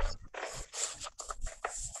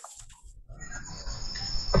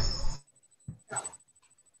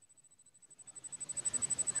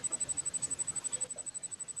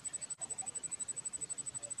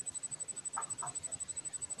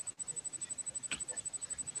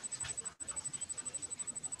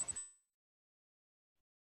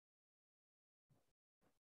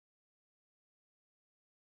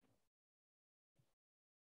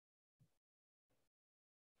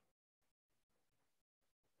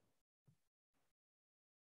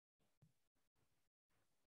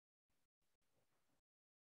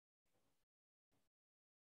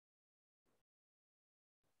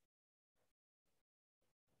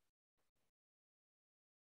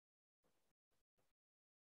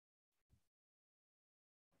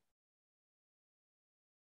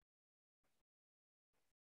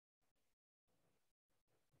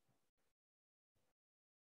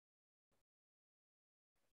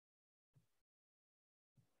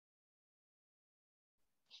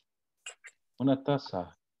 Una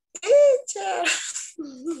taza. Teacher,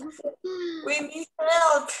 we need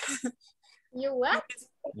help. You what?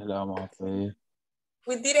 Ya le vamos a pedir.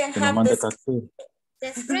 We didn't Que nos have mande this. captura. The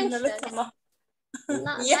No le screenshot. tomó.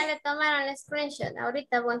 No, Yeah. no le tomaron el screenshot.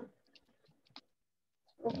 Ahorita, bueno.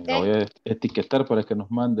 La voy Okay. a etiquetar para que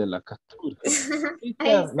nos mande la captura. Ahí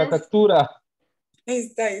está. La captura. Ahí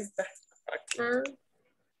está, ahí está. Ah.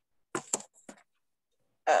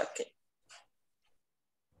 Ok.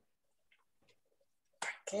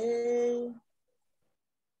 Ok.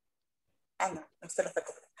 Ah, no, usted lo está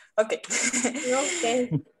copiando. Ok.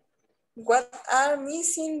 Okay. What are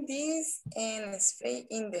missing this and space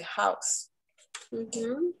in the house?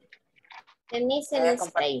 The missing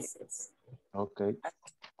spaces. Ok.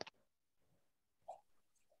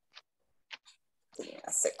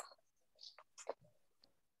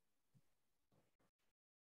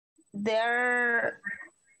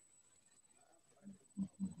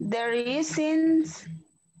 There isn't.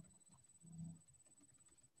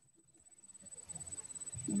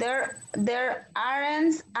 There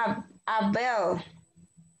aren't a bell.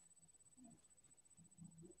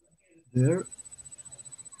 There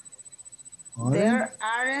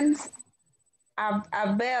aren't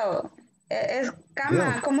a bell. Es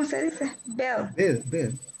cama, Bell. ¿cómo se dice? Bell.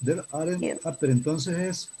 Bed. There aren't. Pero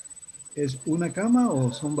entonces ¿es una cama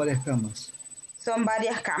o son varias camas? Son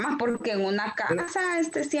varias camas porque en una casa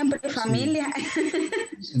siempre hay familia. Sí.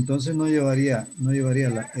 Entonces no llevaría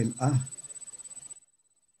el A.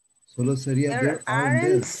 Solo sería there aren't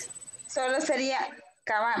bells. Solo sería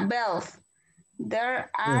cama bells. There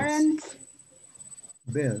aren't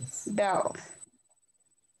bells.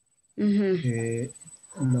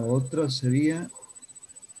 La otra sería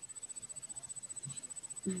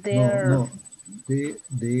there. No. There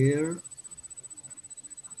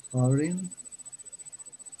aren't.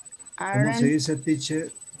 ¿Cómo se dice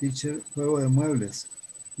teacher? Juego de muebles.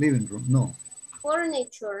 Living room. No.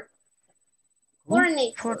 Furniture. ¿Cómo?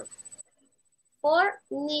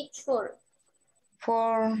 Furniture.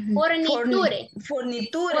 Furniture.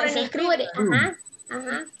 Forniture. Furniture.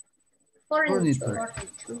 Ajá. Furniture.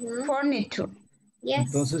 Furniture. Yes.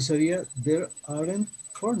 Entonces sería there aren't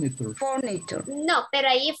furniture. No, pero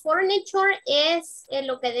ahí furniture es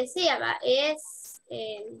lo que decía, ¿va? Es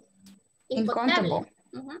incontable.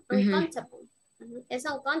 Uncountable. Es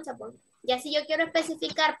uncountable. Ya si yo quiero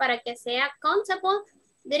especificar para que sea countable,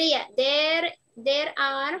 diría there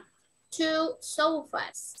are 2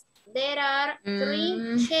 sofas. There are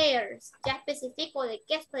 3 chairs. Ya especifico de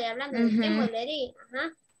qué estoy hablando, de qué mueblería.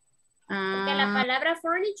 Porque la palabra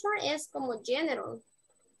furniture es como general.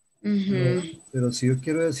 Pero si yo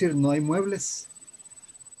quiero decir no hay muebles.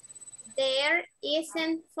 There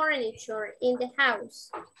isn't furniture in the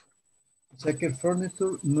house. O sea que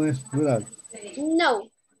furniture no es plural. No,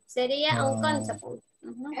 sería uncountable.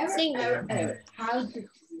 Singular.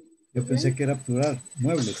 Yo pensé que era plural,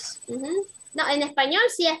 muebles. No, en español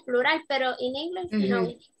sí es plural, pero en inglés no.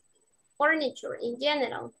 Furniture in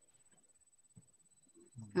general.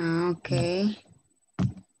 Okay.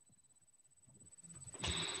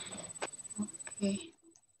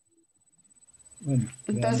 Bueno,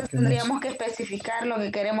 entonces tendríamos que especificar lo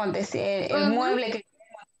que queremos decir, el mueble que...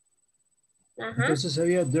 Entonces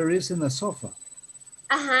sería there isn't a sofa.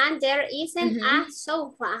 Ajá, there isn't a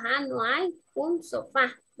sofa. Ajá, no hay un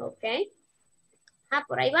sofá. Ok. Ah,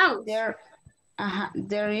 por ahí vamos.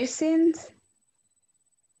 There isn't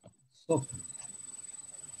sofa.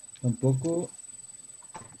 Tampoco.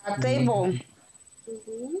 A table.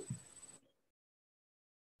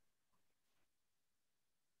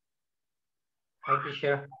 Hi,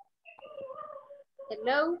 teacher.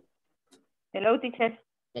 Hello. Hello, teacher.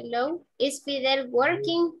 Hello. Is Fidel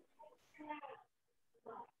working?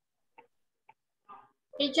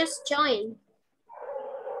 He just joined.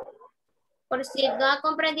 Por si no ha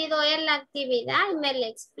comprendido él la actividad, me le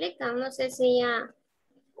explican. No sé si ya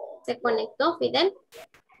se conectó, Fidel.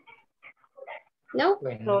 ¿No?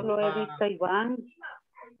 Solo he visto a Iván.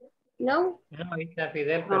 ¿No? No, ahí está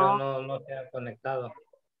Fidel, pero no se ha conectado.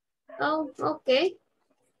 Oh, okay.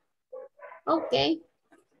 Okay.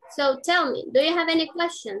 So tell me, do you have any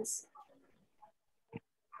questions?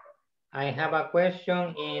 I have a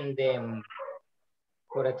question in the,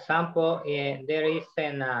 for example, there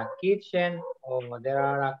isn't a kitchen or there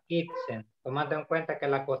are a kitchen. Tomando en cuenta que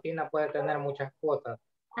la cocina puede tener muchas cosas.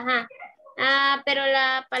 Ajá. Pero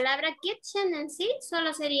la palabra kitchen en sí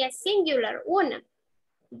solo sería singular, una.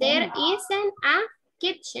 There isn't a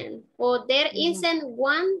kitchen o there isn't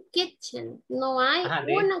one kitchen. No hay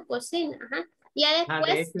una cocina. Ajá. Ya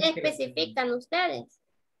después especifican ustedes.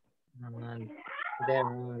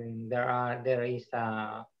 There is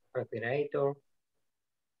a refrigerator.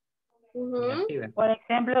 Por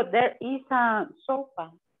ejemplo, there is a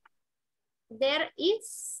sofa. There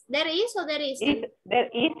is or there isn't? There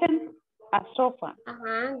isn't a sofa.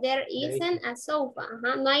 Ajá, there isn't a sofa.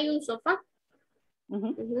 Ajá, no hay un sofá.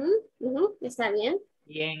 Está bien.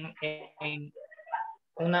 Y en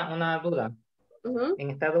una duda. En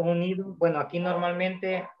Estados Unidos, bueno, aquí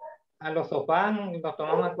normalmente a los sofás los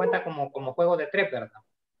tomamos en cuenta como juego de tres, ¿verdad?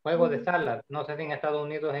 Juego de sala. No sé si en Estados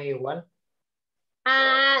Unidos es igual.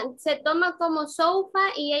 Se toma como sofa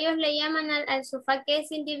y ellos le llaman al sofá que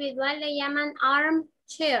es individual, le llaman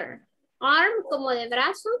armchair. Arm como de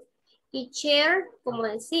brazo y chair como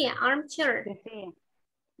decía, armchair.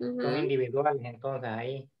 Son individuales entonces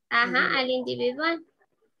ahí. Ajá, al individual.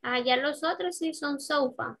 Ya los otros sí son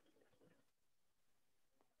sofa.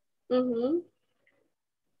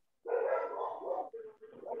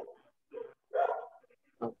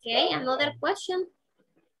 Okay, another question.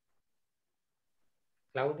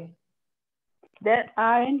 Claudia. There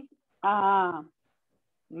aren't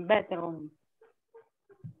bedrooms.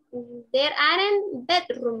 There aren't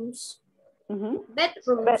bedrooms.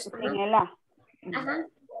 Bedrooms. En el A. Ajá.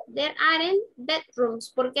 There aren't bedrooms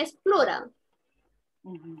porque es plural.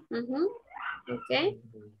 Okay.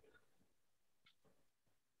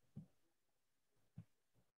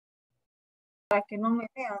 Para que no me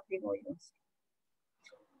vean, digo yo.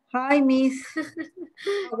 Hi, Miss.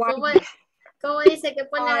 ¿Cómo dice que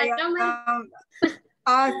pone la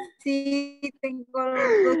cámara? Sí, tengo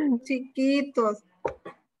los dos chiquitos.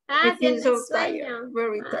 Tiene so sueño. Tired,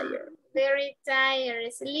 very tired. Very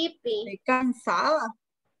tired, sleepy. Estoy cansada.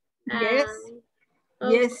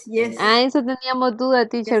 Yes. Eso teníamos duda,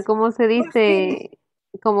 teacher. ¿Cómo se dice?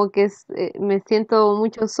 Como que me siento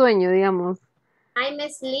mucho sueño, digamos. I'm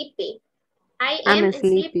sleepy. I am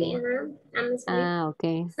sleepy. I'm sleepy.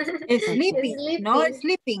 Okay. Sleepy, no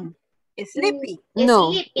sleeping. Sleepy.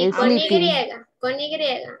 No, sleepy, con sleeping. Y. Con Y.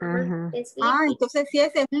 Entonces sí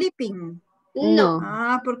es sleeping. No.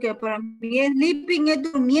 Porque para mí sleeping es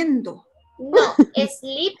durmiendo. No,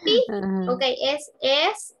 sleepy. Ok, es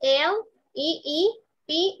S-L-E-E-P-Y.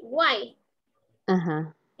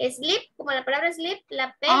 Ajá. Sleep, como la palabra sleep,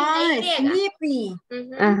 la P y la Y. Sleepy.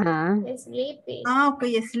 Ajá. Sleepy. Ok,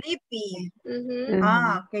 sleepy.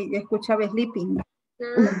 Ok, yo escuchaba sleeping.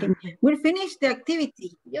 Okay. We'll finish the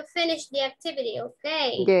activity. You finish the activity,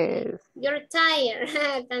 okay. Yes. You're tired.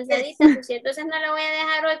 Cansadita, Susi. Entonces no lo voy a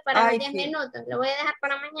dejar hoy para los 10 minutos. Lo voy a dejar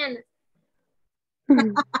para mañana.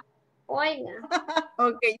 Oiga.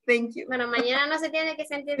 Ok, thank you. Bueno, mañana no se tiene que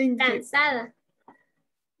sentir Thank you. cansada.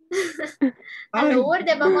 A lo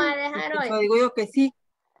Lourdes vamos a dejar hoy. Eso digo yo que sí.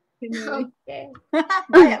 Okay.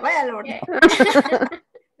 Vaya, Lourdes.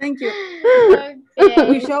 Thank you. Okay.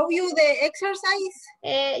 We show you the exercise.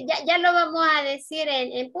 Ya lo vamos a decir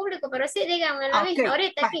en público, pero sí, díganmelo Okay,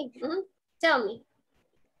 ahorita bye. aquí. Tell me.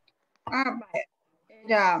 Vaya.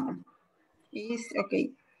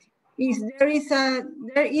 Okay. There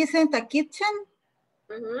isn't a kitchen.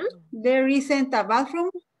 There isn't a bathroom.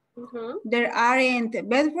 There aren't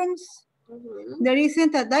bedrooms. There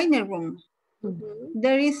isn't a dining room.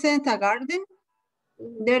 There isn't a garden.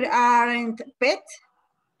 There aren't pets.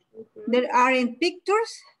 There aren't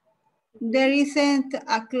pictures. There isn't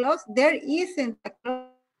a closet. There isn't a closet.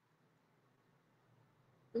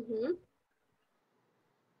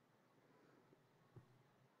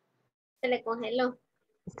 Se le congeló.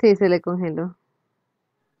 Sí, se le congeló.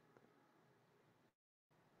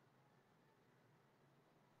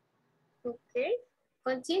 Okay.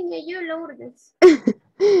 Continue you, Lourdes.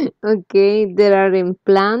 Okay, there aren't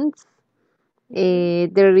plants.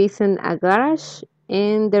 There isn't a garage.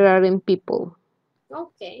 And there aren't people.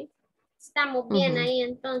 Okay. Estamos bien ahí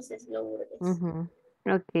entonces, Lourdes.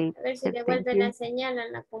 Okay. A ver si devuelve la señal a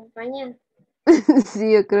la compañía.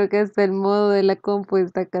 Sí, yo creo que hasta el modo de la compu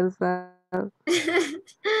está cansado. Es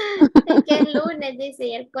que es lunes, dice,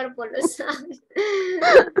 y el cuerpo lo sabe.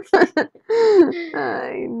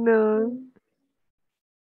 Ay, no.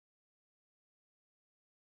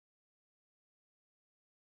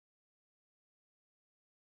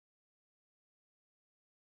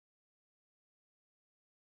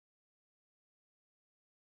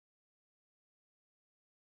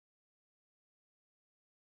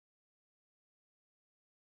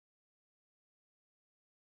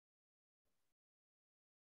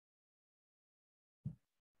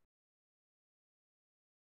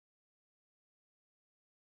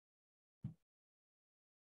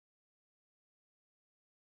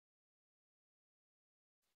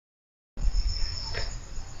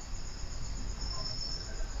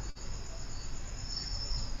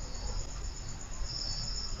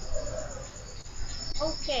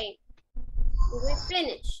 Okay, we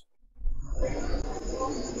finish.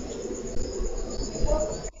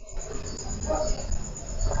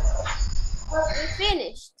 We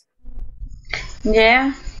finished.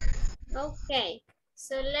 Yeah. Okay,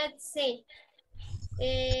 so let's see.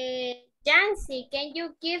 Jancy, can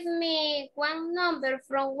you give me one number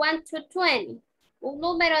from 1 to 20? Un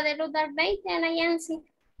número del 1 al 20, Ana Yancy.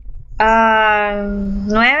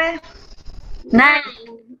 9. 9.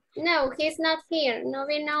 No, he's not here. No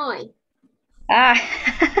vino hoy.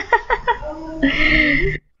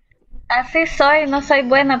 Así soy, no soy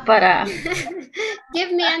buena para...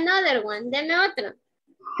 Give me another one. Deme otro.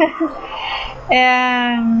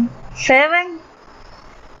 7.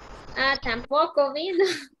 Tampoco vino.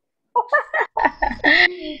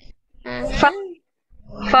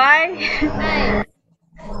 5.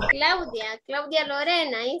 Claudia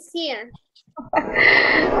Lorena is here.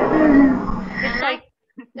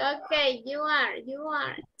 Okay, you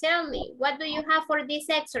are. Tell me, what do you have for this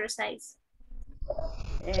exercise?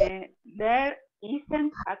 There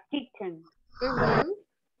isn't a kitchen.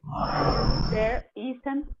 There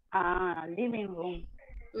isn't a living room.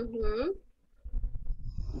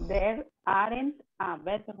 There aren't a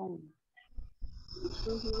bedroom.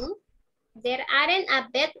 There aren't a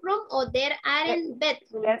bedroom or there aren't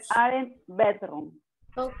bedrooms? There aren't bedrooms.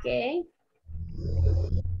 Okay.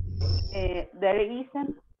 There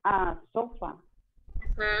isn't a sofa.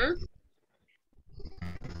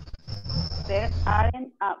 There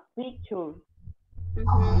aren't a picture.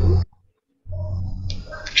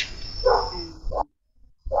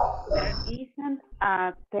 There isn't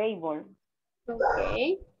a table.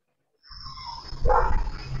 Okay.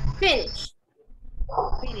 Finish.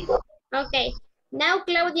 Okay. Now,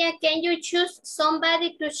 Claudia, can you choose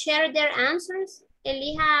somebody to share their answers?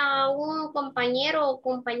 Elija a un compañero o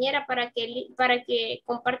compañera para que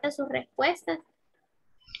comparta sus respuestas.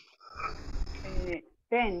 10.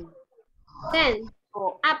 10.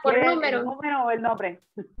 Por número. ¿El número o el nombre?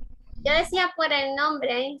 Yo decía por el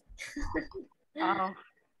nombre. ¿Eh?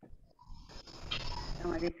 Es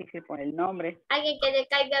muy difícil por el nombre. ¿Alguien que le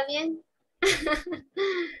caiga bien?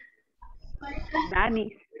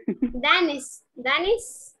 Danis. ¿Danis?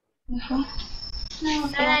 Danis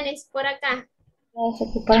por acá. Vamos a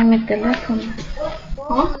ocupar mi teléfono.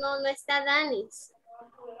 No está Danis.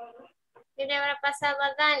 ¿Qué le habrá pasado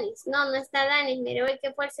a Danis? No está Danis. Mire, hoy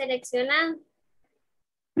que fue el seleccionado.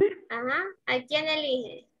 Ajá. ¿A quién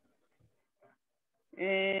elige?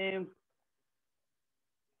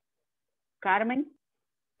 Carmen.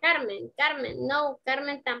 Carmen, no,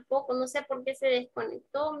 Carmen tampoco, no sé por qué se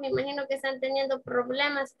desconectó, me imagino que están teniendo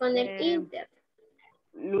problemas con el Inter.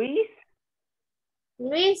 Luis.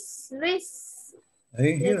 Luis.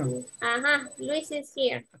 Hey, here. Luis is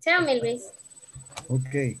here. Tell me, Luis.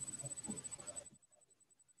 Okay.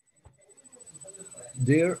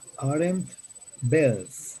 There aren't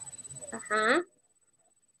bells.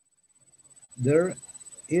 There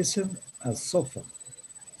isn't a sofa.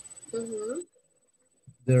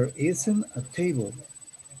 There isn't a table.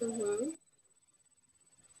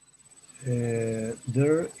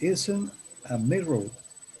 There isn't a mirror.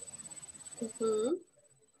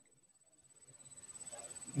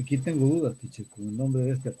 Aquí tengo dudas, teacher, con el nombre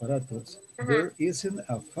de este aparato. There isn't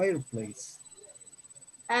a fireplace.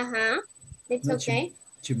 It's okay.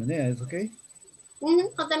 Chimenea, ¿es okay?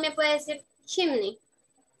 O también puede decir chimney.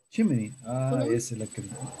 Chimney. Esa es la que...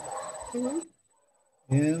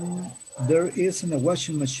 And there isn't a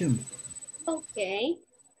washing machine. Okay.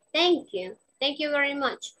 Thank you. Thank you very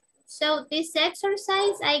much. So this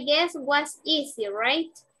exercise, I guess, was easy,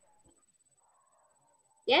 right?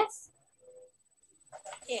 Yes?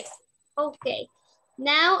 Yes. Okay.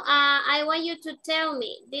 Now, I want you to tell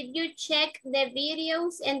me, did you check the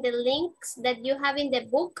videos and the links that you have in the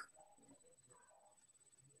book?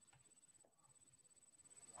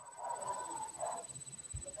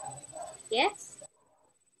 Yes?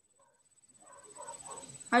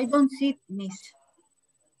 I don't see it, Miss.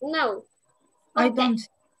 No. I don't.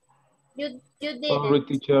 You didn't. Sorry,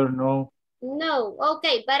 teacher, no. No,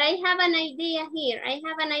 okay, but I have an idea here.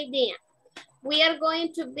 We are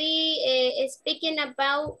going to be speaking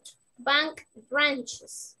about bank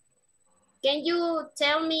branches. Can you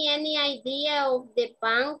tell me any idea of the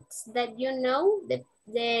banks that you know,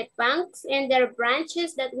 the banks and their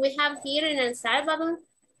branches that we have here in El Salvador?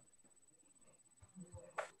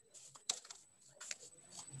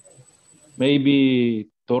 Maybe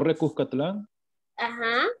Torre Cuscatlán.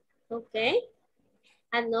 Okay.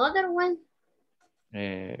 Another one.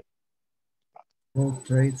 World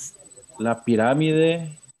Trades. La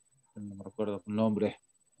pirámide. No me recuerdo el nombre.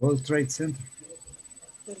 World Trade Center.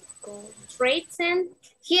 Trade Center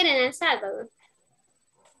here in El Salvador.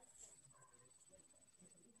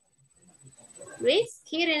 Luis,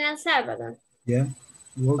 here in El Salvador. Yeah.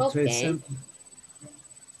 World Trade Center.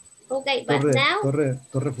 Okay, but now.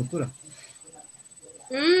 Torre Futura.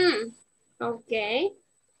 Okay.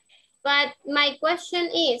 But my question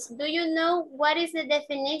is, do you know what is the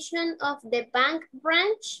definition of the bank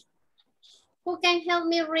branch? Who can help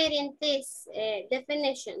me reading this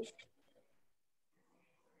definition?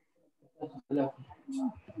 Yo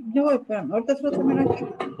voy, pero ahorita se lo termino aquí.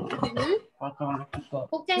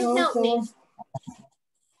 Who can help me?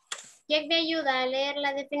 ¿Quién me ayuda a leer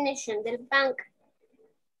la definition del bank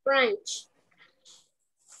branch?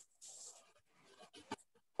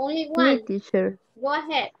 Only one. Me, teacher. Go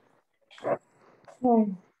ahead.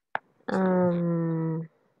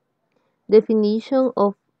 Definition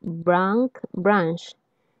of branch.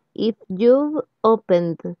 If you've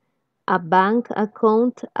opened a bank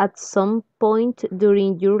account at some point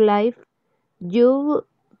during your life, you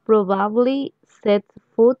probably set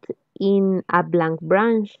foot in a bank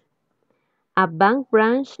branch. A bank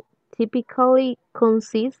branch typically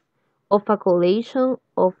consists of a collection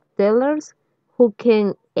of tellers who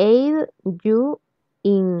can aid you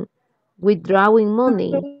in withdrawing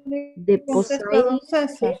money, depositing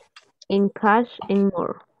in cash, and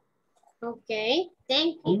more. Okay,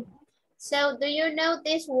 thank you. So do you know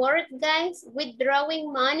this word, guys?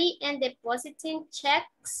 Withdrawing money and depositing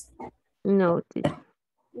checks? No, teacher.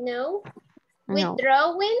 No? No.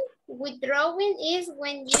 Withdrawing is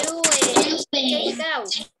when you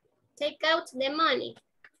take out the money.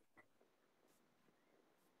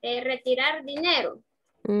 Retirar dinero.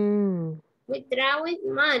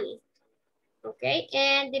 Withdrawing money. Okay,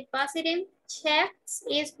 and depositing checks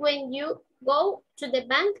is when you go to the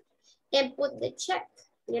bank and put the check,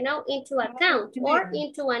 you know, into account or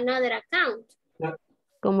into another account.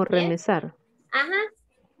 Como remesar.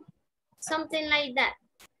 Something like that.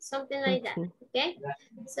 Something like that. Okay.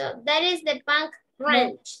 So that is the bank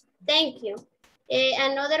branch. Thank you.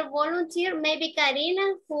 Another volunteer, maybe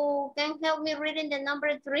Karina, who can help me reading the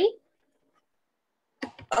number 3.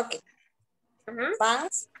 Okay.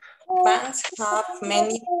 Banks have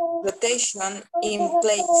many protections in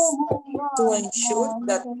place to ensure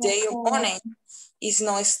that their money is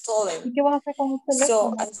not stolen.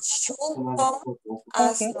 So it should come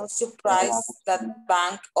as no surprise that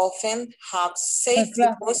banks often have safe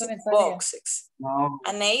deposit boxes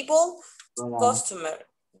enabled to customers.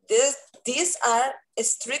 These are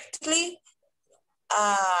strictly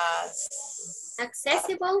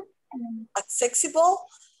accessible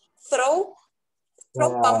through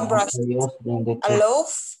palm brushes. Allow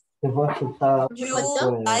you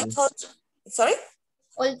like sorry?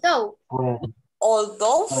 Although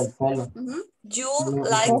you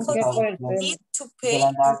likely need to pay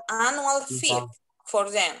an annual fee for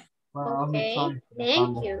them. Okay,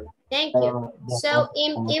 thank you. Thank you. So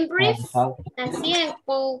in brief, así en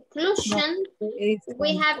conclusion,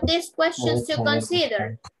 we have these questions to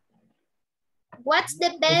consider. What's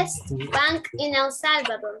the best bank in El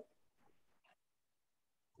Salvador?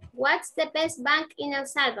 What's the best bank in El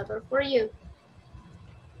Salvador for you?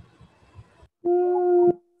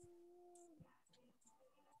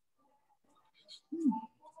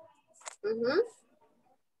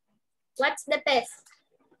 What's the best?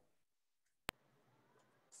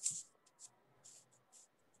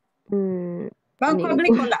 Banco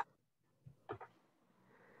Agrícola.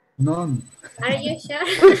 None. Are you sure?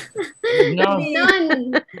 No.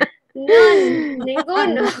 None. None.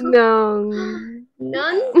 Ninguno. No.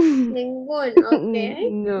 None? Ninguno. Okay.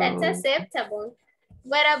 No. That's acceptable.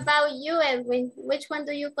 What about you, Edwin? Which one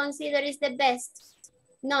do you consider is the best?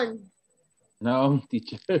 None. No,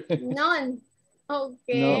 teacher. None.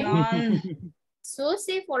 Okay. No.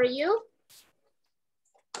 Susie, for you?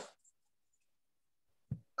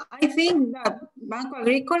 I think that Banco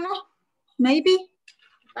Agrícola, maybe.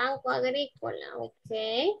 Banco Agrícola,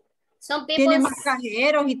 okay. Some people... Tiene más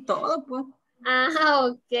cajeros y todo, pues. Ah,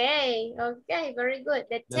 okay. Okay, very good.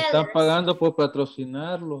 The Le están tellers. pagando por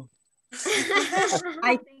patrocinarlo.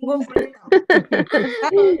 Ahí tengo un préstamo.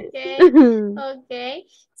 Okay, okay.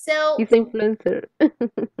 So He's an influencer.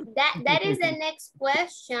 that is the next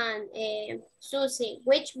question, Susie.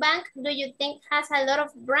 Which bank do you think has a lot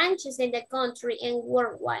of branches in the country and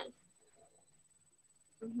worldwide?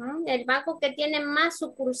 El banco que tiene más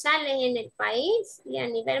sucursales en el país y a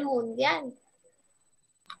nivel mundial.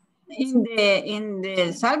 In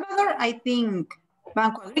the Salvador, I think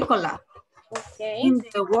Banco Agrícola. Okay. In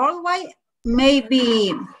the worldwide,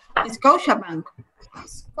 maybe Scotiabank.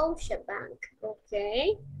 Scotiabank,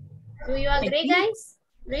 okay. Do you agree, guys?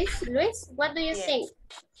 Luis, what do you think?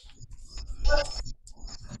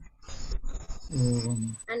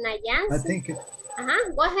 I think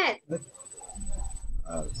Go ahead.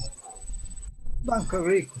 Banco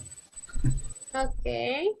Agrícola.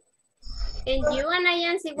 Okay. And you,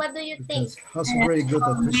 Anayansi, what do you think? Has a very good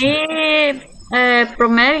efficiency.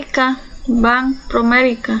 Promérica, Bank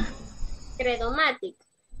Promérica. Credomatic.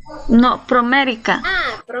 No, Promérica.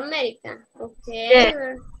 Ah, Promérica. Okay.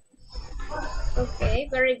 Yeah. Okay,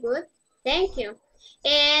 very good. Thank you.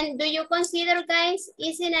 And do you consider, guys,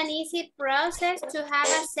 is it an easy process to have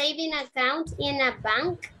a saving account in a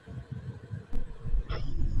bank?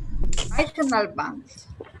 National banks.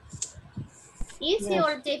 Easy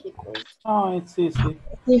or difficult? Oh, it's easy.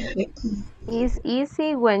 It's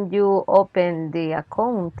easy when you open the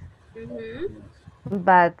account,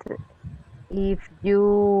 but if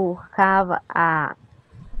you have a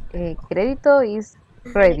crédito, is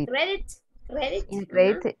credit. Credit. In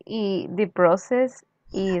credit, the process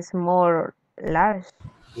is more large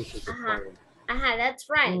That's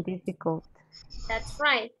right. and difficult. That's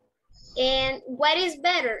right. And what is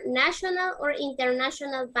better, national or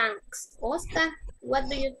international banks? Oscar, what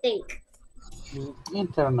do you think?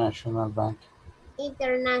 International bank.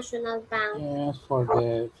 International bank. Yes, for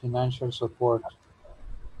the financial support.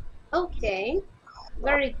 Okay,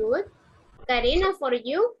 very good. Karina, for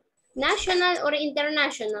you, national or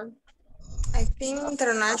international? I think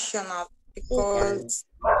international because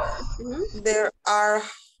there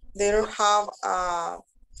have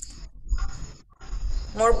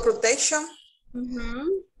more protection.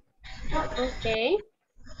 Okay,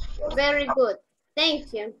 very good.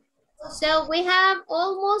 Thank you. So we have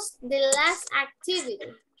almost the last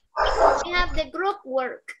activity. We have the group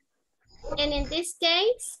work. And in this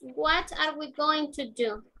case, what are we going to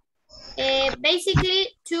do?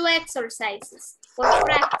 Basically, 2 exercises for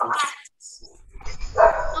practice.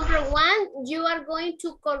 Number 1, you are going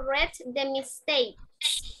to correct the mistakes.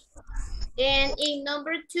 And in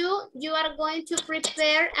number 2, you are going to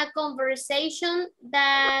prepare a conversation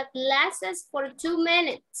that lasts for 2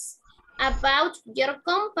 minutes about your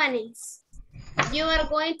companies. You are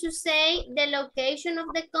going to say the location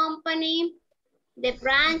of the company, the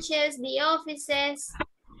branches, the offices,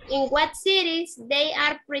 in what cities they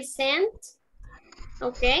are present.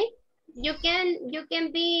 Okay, you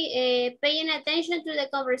can be paying attention to the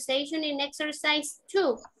conversation in exercise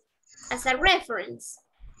 2 as a reference.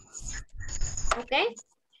 Okay.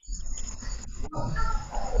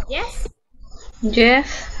 Yes. Yes.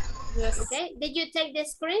 Okay. Did you take the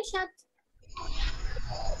screenshot?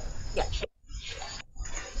 Yeah.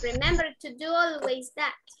 Remember to do always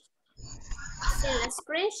that. En la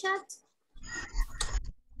screenshot,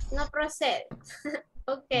 no procede.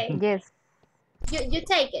 Okay. Yes. You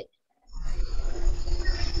take it.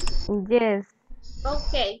 Yes.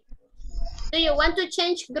 Okay. Do you want to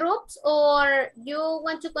change groups or you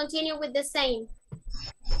want to continue with the same?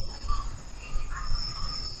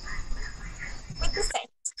 With the same.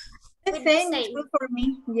 The With same the is same. good for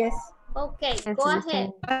me. Yes. Okay, Yes, go the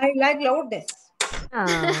ahead. I like Lourdes. Oh,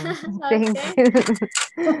 Okay. thank you.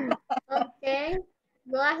 Okay,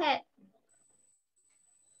 go ahead.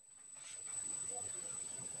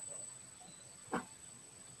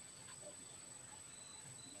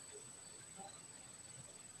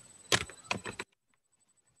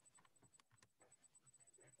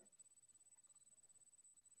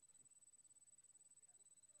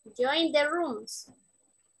 Join the rooms.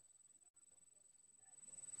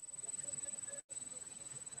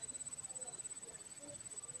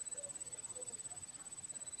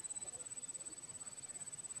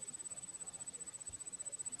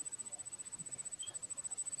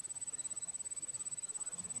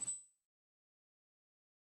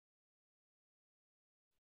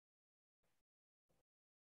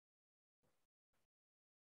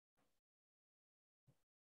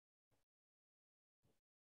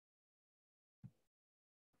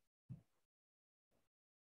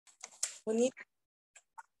 You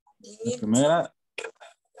La need primera,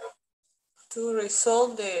 to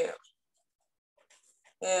resolve the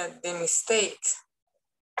mistakes.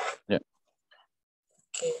 yeah,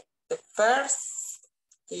 Okay, the first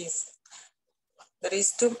is there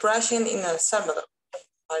is two Russian in El Salvador.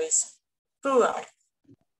 That is plural.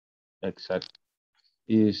 exact.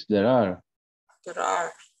 Is there are. There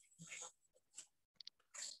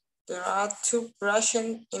are two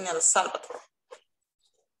Russian in El Salvador.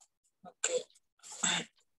 Okay.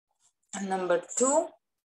 And number two,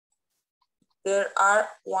 there are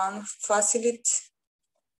one facility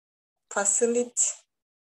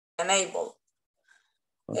enabled.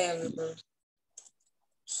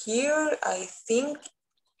 Here, I think,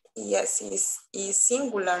 yes, is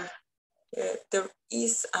singular. There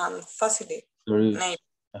is a facility. There is, name.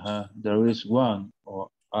 there is one or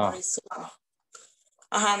There is one.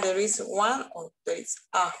 There is one or there is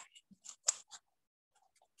a.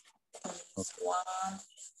 One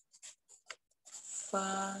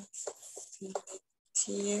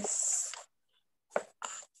facilities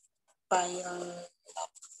available.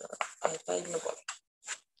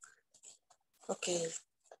 Okay.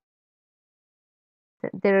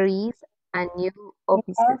 There is a new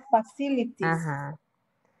office. Our facilities. Ajá.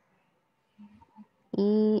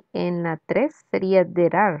 Y en la 3 sería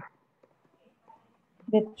there are.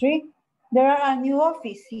 The three. There are a new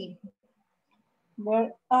office. Sí.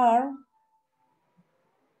 There are.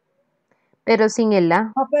 Pero sin el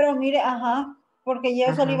a. No, pero mire, ajá, porque yo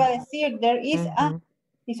eso le iba a decir. There is a.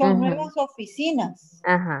 Y son nuevas oficinas.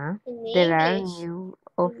 Ajá. In There are English. new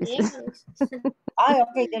offices.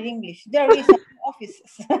 Okay, the English. There is a new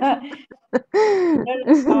offices. There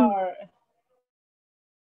are.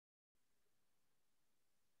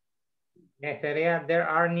 Sería there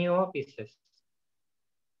are new offices.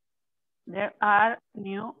 There are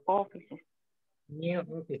new offices. New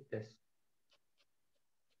offices.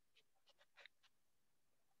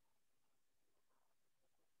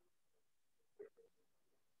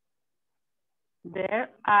 There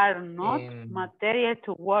are not material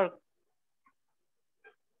to work.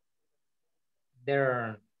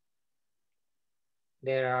 There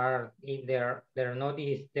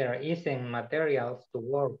isn't materials to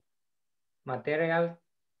work. Material,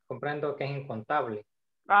 comprendo que es incontable.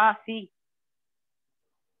 Ah, sí.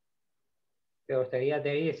 Pero sería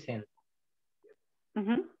there isn't.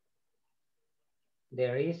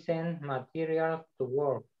 There isn't materials to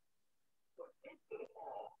work.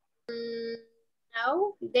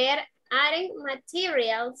 No, there aren't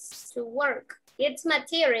materials to work. It's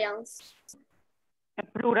materials.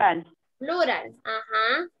 Plural. Plural.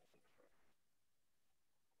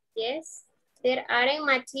 Yes. There aren't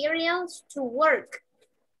materials to work.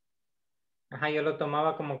 Ajá, yo lo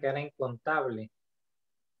tomaba como que era incontable.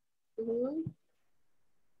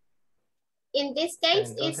 In this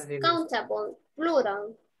case, entonces, it's countable,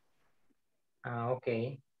 plural. Ah, ok.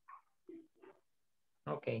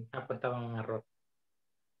 Ok, pues estaba en un error.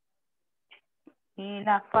 Y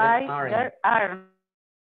la 5, there are.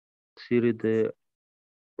 City the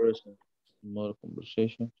present more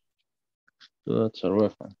conversation. So that's a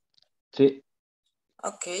reference. Sí.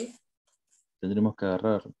 Ok. Tendremos que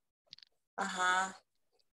agarrar.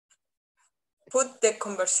 Put the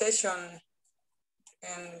conversation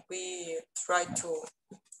and we try to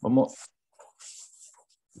Vamos.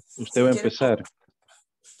 Usted va a empezar.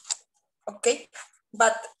 Okay,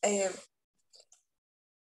 but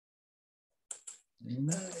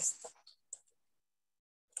 ¿dónde está?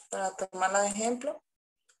 Para tomarla de ejemplo.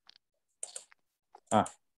 Ah,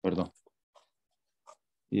 perdón.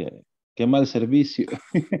 Yeah. Qué mal servicio.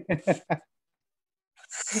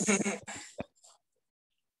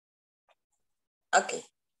 Okay,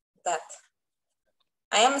 that.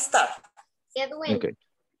 I am start. Edwin, Okay.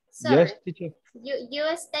 sorry. Yes, teacher.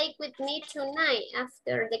 You stay with me tonight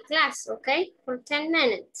after the class, okay? For 10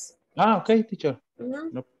 minutes. Ah, okay, teacher.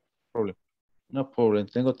 Mm-hmm. No problem. No problem.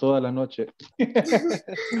 Tengo toda la noche.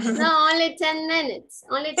 No, only 10 minutes.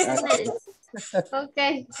 Only 10 minutes.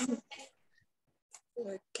 Okay.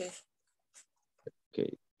 Okay.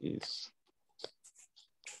 Okay. Yes.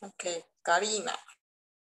 Okay, Karina.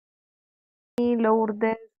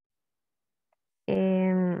 Lourdes.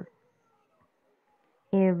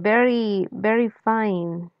 Very, very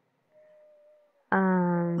fine.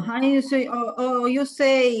 You say, you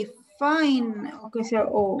say fine, aunque sea,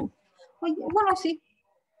 bueno, sí,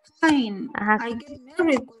 fine. I get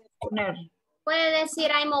married, puede poner. Puede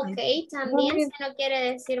decir I'm okay también, si no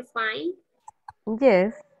quiere decir fine.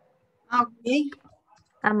 Yes. Okay.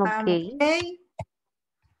 I'm okay.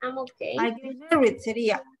 I'm okay. I get married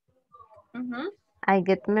sería. I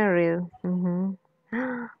get married.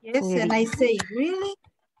 Yes, and I say, really?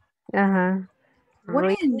 Ajá.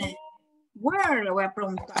 When? Where? Le voy a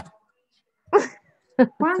preguntar.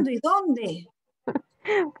 ¿Cuándo y dónde?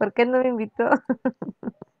 ¿Por qué no me invitó?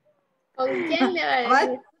 ¿Con quién le va a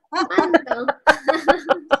decir? ¿Cuándo?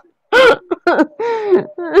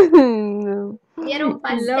 Dieron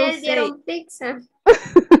pastel, dieron pizza.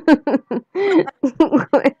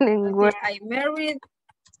 I married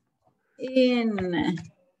in...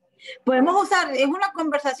 Podemos usar, es una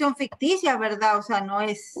conversación ficticia, ¿verdad? O sea, no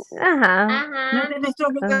es, no es de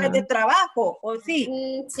nuestros lugares de trabajo, ¿o sí?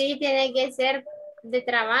 Sí, tiene que ser de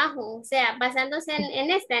trabajo, o sea, basándose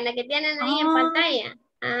en esta, en la que tienen ahí en pantalla.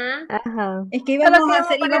 Ajá. Es que íbamos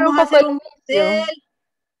a hacer un hotel.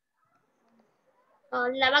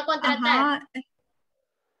 La va a contratar.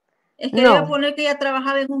 Es que le iba a poner que ella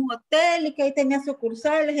trabajaba en un hotel y que ahí tenía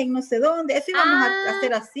sucursales en no sé dónde. Eso íbamos a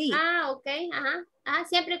hacer así. Ok,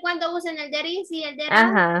 siempre y cuando usen el there is y el there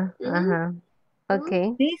are. Ajá.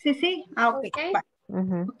 Ok. Sí. Ok.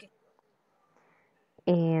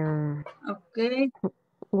 Ok.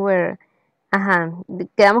 Where? Ajá.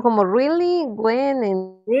 Quedamos como really, when,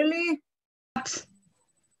 and... Really?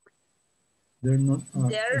 They're not.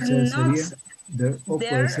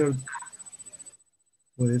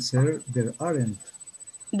 Puede ser there aren't.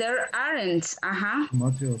 There aren't. Ajá.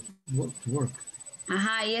 Material to work.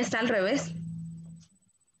 Ajá, ahí está al revés.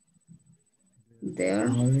 There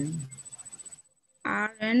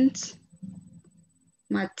aren't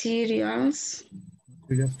materials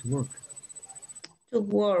to work. To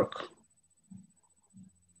work.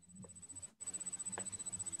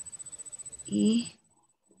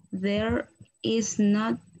 There is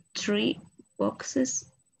not 3 boxes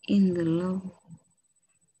in the lobby.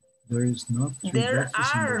 There is not 3 there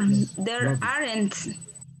boxes are in the there lobby. aren't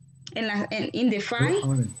in the file. There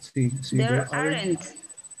aren't. Sí, there aren't.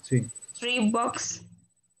 Sí. 3 boxes.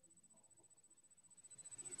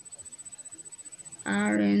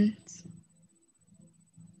 Aren't.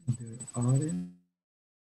 There aren't.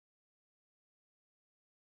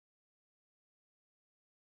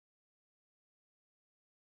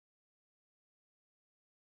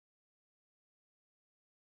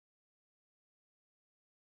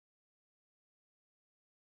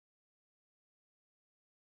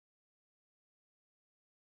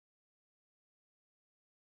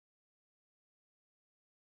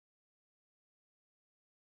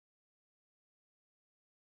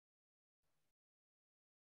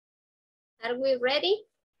 Are we ready?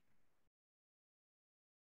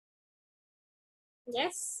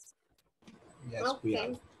 Yes. Yes, okay. we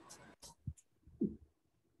are.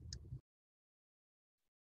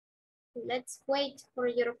 Let's wait for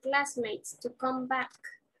your classmates to come back.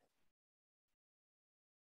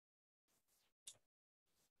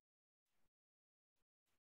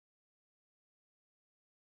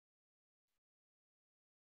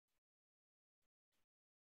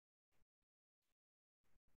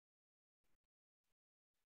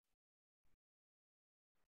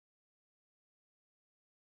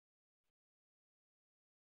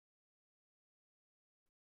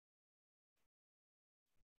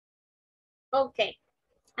 Okay,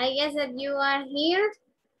 I guess that you are here.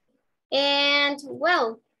 And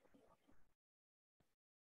well,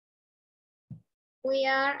 we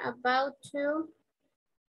are about to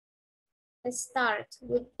start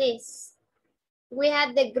with this. We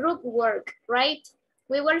had the group work, right?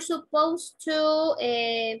 We were supposed to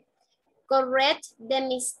correct the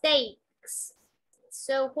mistakes.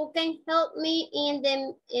 So who can help me in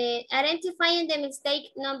the identifying the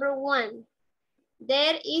mistake number 1?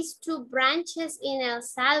 There is 2 branches in El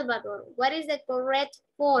Salvador. What is the correct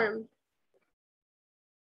form?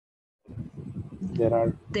 There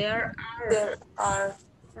are. There are.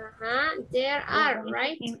 There are,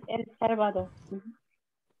 right? In El Salvador.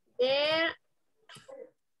 There,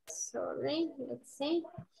 sorry, let's see.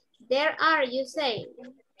 There are, you say.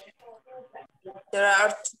 There are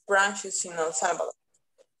 2 branches in El Salvador.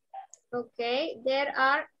 Okay, there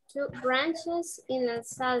are 2 branches in El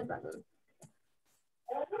Salvador.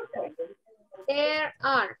 There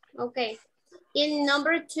are, okay. In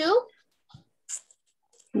number 2?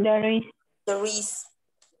 There is. There is.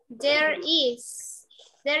 There is.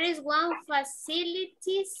 There is 1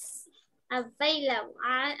 facilities available.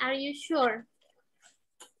 Are you sure?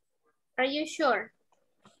 Are you sure?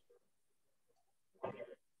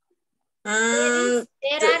 There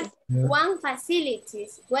are 1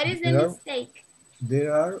 facilities. What is the mistake?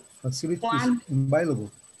 There are facilities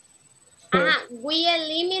available. We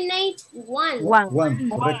eliminate 1.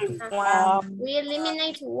 Correcto. We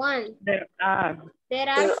eliminate 1. There are. There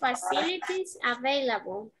are facilities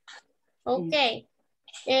available. Okay.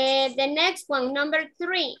 The next one, number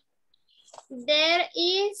 3. There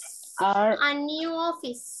is a new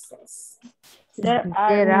offices. There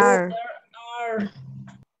are.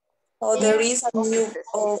 Oh, there is a new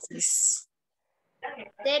office.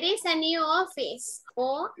 There is a new office.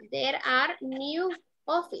 O there are new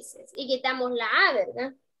offices. Y quitamos la A,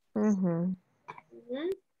 ¿verdad?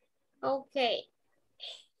 Okay.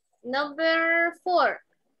 Number 4.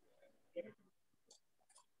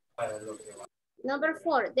 Number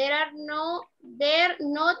 4. There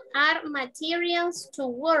not are materials to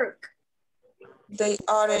work. They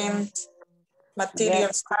aren't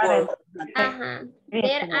materials to work.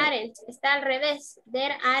 There aren't. Está al revés.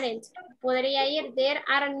 There aren't. Podría ir there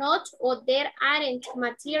are not o there aren't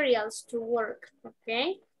materials to work.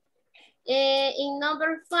 Okay. In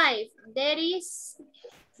number 5, there is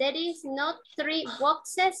not 3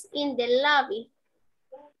 boxes in the lobby.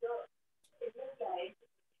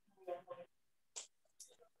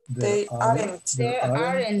 They aren't. There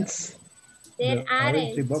aren't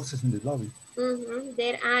 3 boxes in the lobby.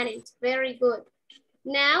 There aren't. Very good.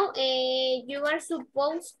 Now, you are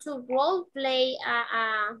supposed to role play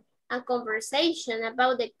a conversation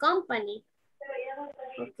about the company.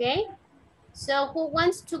 Okay. So, who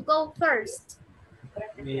wants to go first?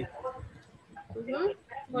 Me.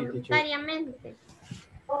 Voluntariamente.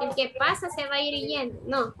 El que pasa se va a ir yendo,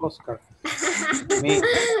 ¿no? Oscar.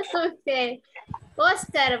 Okay.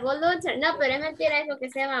 Oscar, volunteer. No, pero es mentira eso que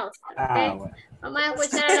se llama Oscar. Okay. Bueno. Vamos a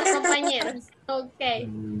escuchar a los compañeros. Ok.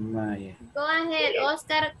 Go ahead,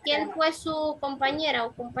 Oscar. ¿Quién fue su compañera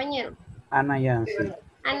o compañero? Ana Yancy.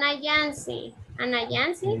 Ana Yancy. Ana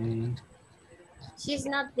Yancy? She's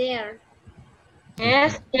not there.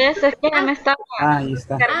 Yes, es que me está ahí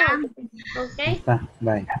está. Okay. Está,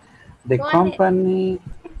 bye. The company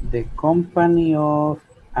of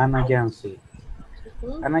Ana Yancy.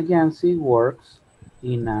 Ana Yancy works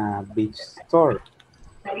in a beach store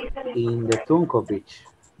in the Tunco Beach.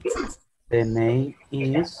 The name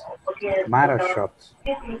is Mara Shops.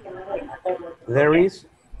 There is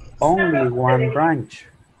only 1 branch.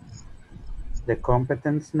 The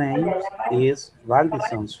competence name is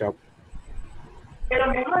Valdison Shop.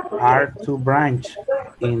 Are 2 branches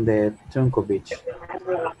in the Tunco Beach.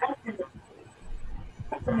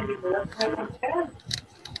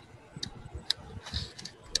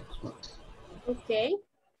 Okay.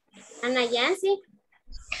 Ana Yancy?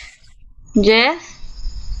 Yes.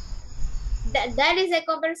 That is a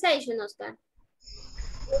conversation, Oscar.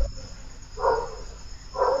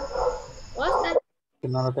 Oscar? Que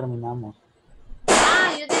no lo terminamos.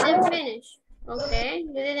 You didn't finish. Okay,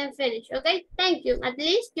 you didn't finish. Okay, thank you. At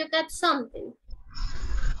least you got something.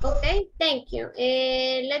 Okay, thank you.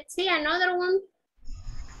 Let's see another one.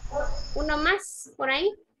 Uno más por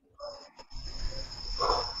ahí.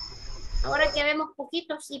 Ahora que vemos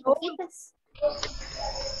poquitos y poquitas.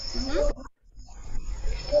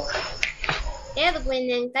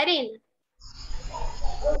 Edwin y Karina.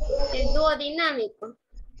 El dúo dinámico.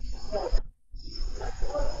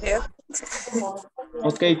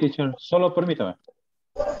 Ok, teacher. Solo permítame.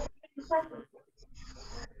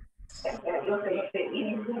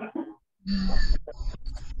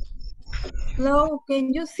 Hello,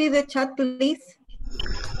 can you see the chat, please?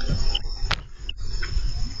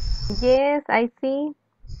 Yes, I see.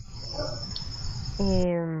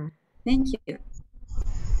 Thank you.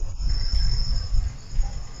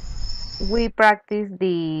 We practice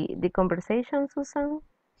the conversation, Susan.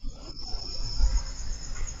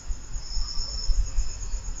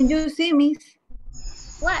 Can you see me?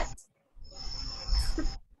 What?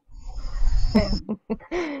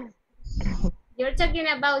 You're talking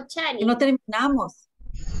about chatting. No terminamos.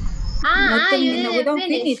 You We didn't don't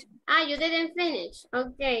finish. finish. You didn't finish.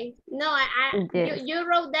 Okay. No, Yes. you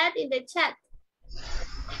wrote that in the chat.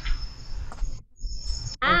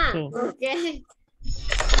 Okay.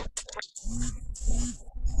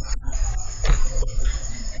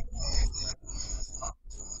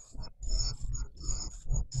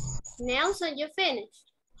 Nelson, you finished?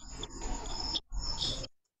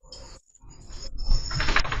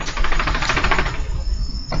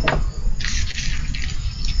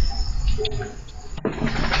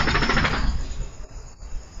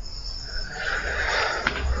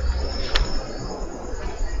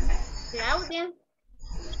 Claudia?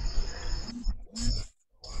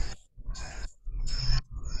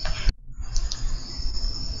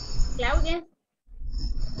 Claudia?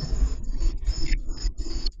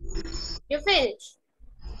 You finished?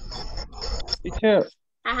 Teacher,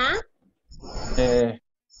 Uh-huh.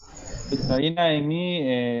 with Karina and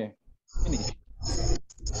me, finish.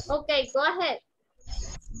 Okay, go ahead.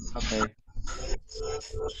 Okay.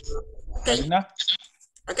 Karina?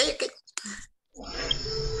 Okay.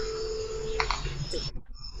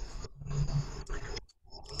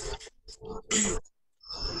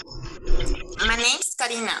 My name's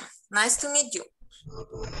Karina. Nice to meet you.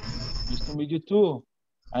 Nice to meet you too.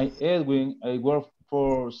 I'm Edwin. I work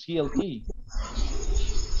for CLT.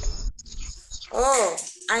 Oh,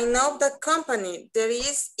 I know that company. There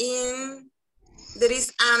is an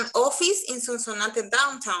office in Sonsonate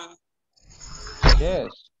downtown. Yes,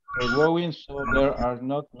 we're growing, so there are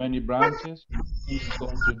not many branches in the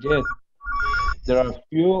country yet. There are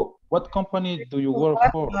few. What company do you work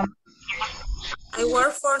for? I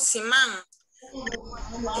work for Siman.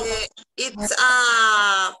 It's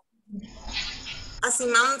a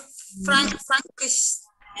Siman franchise.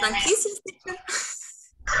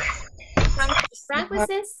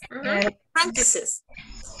 Franchises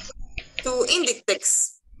to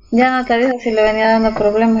Inditex. Ya no te aviso si le venía dando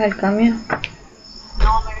problemas el camión.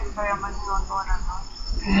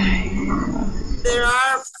 There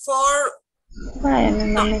are four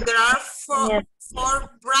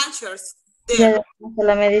branches there. Ya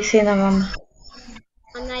la medicina, mamá.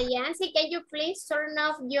 Ana Yancy, can you please turn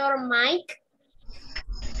off your mic?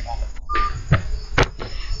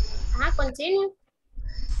 Continue.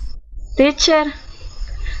 Teacher,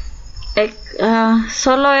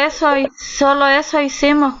 solo eso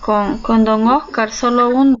hicimos con don Oscar, solo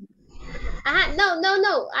uno.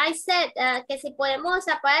 No. I said que si podemos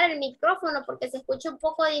apagar el micrófono porque se escucha un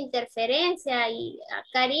poco de interferencia y a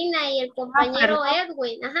Karina y el compañero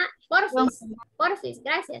Edwin. Porfis,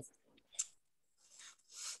 gracias.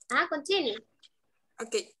 Continue.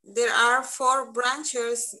 Okay, there are 4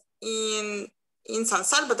 branches in San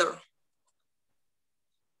Salvador.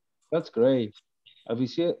 That's great. I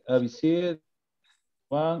visited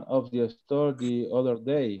one of the store the other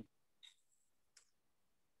day.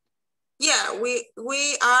 Yeah, we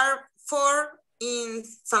are 4 in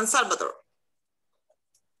San Salvador.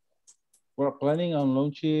 We're planning on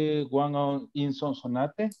launching one in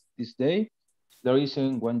Sonsonate this day. There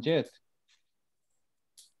isn't one yet.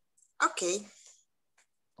 Okay.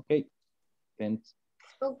 Okay, thanks.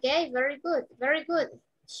 Okay, very good.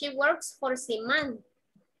 She works for Siman.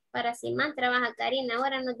 Para Siman trabaja Karina.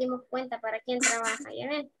 Ahora nos dimos cuenta para quién trabaja, ¿ya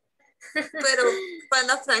ven? Pero para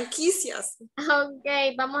las franquicias. Ok,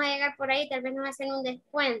 vamos a llegar por ahí, tal vez nos hacen un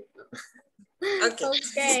descuento. Ok.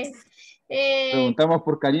 Preguntamos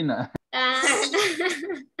por Karina.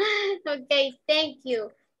 Ok, thank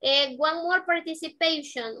you. One more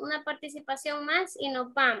participation, una participación más y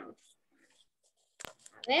nos vamos.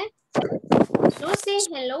 A ver. Susi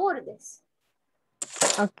en Lourdes.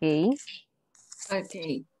 Okay.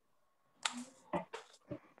 Okay.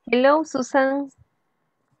 Hello, Susan.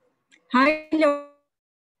 Hi,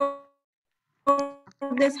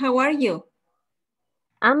 Lourdes, how are you?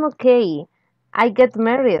 I'm okay. I get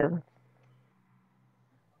married.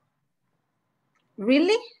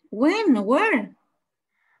 Really? When? Where?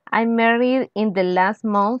 I married in the last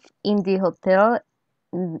month in the hotel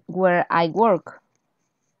where I work.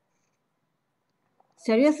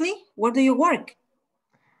 Seriously? Where do you work?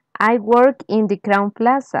 I work in the Crown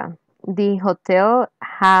Plaza. The hotel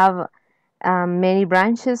have many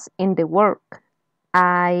branches in the work.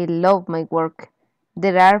 I love my work.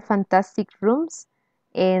 There are fantastic rooms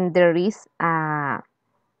and there is a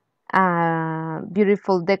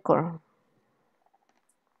beautiful decor.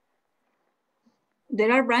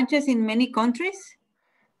 There are branches in many countries?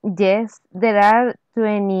 Yes, there are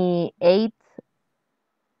 28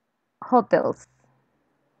 hotels.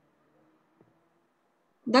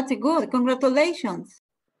 That's good. Congratulations.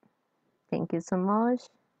 Thank you so much.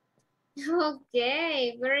 Ok,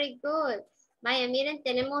 very good. Vaya, miren,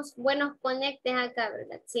 tenemos buenos conectes acá,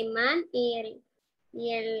 ¿verdad? Simán y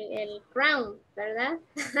el Crown, ¿verdad?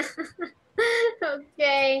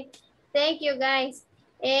 Ok, thank you guys.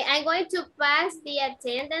 I'm going to pass the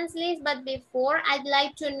attendance list, but before I'd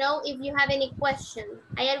like to know if you have any questions.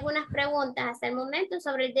 ¿Hay algunas preguntas hasta el momento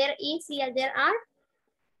sobre el there is y el there are?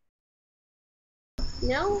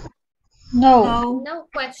 No? No. No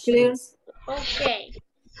questions. Okay.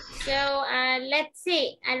 So let's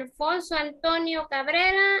see. Alfonso Antonio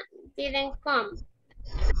Cabrera didn't come.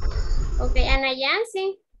 Okay, Ana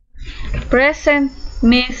Yancy. Present,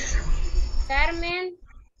 Miss. Carmen.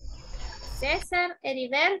 César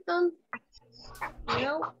Heriberto.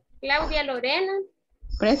 No. Claudia Lorena.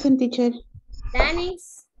 Present, teacher.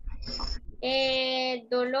 Danis.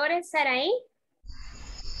 Dolores Saraí.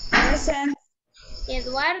 Present.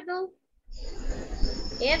 Eduardo.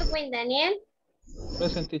 Edwin Daniel.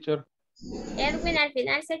 Present, teacher. Edwin al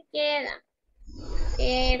final se queda.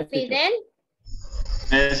 Fidel.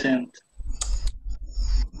 Present.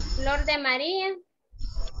 Flor de María.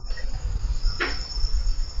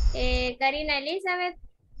 Karina Elizabeth.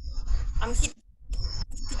 I'm here,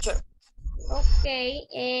 teacher. Ok.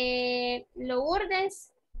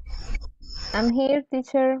 Lourdes. I'm here,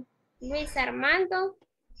 teacher. Luis Armando.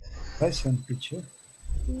 Present, teacher.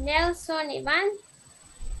 Nelson Iván.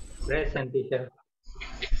 Present, teacher.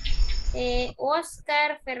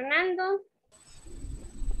 Oscar Fernando.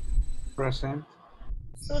 Present.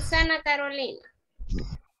 Susana Carolina.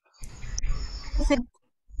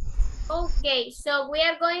 Okay, so we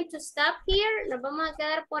are going to stop here. Nos vamos a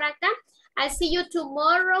quedar por acá. I'll see you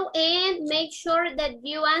tomorrow and make sure that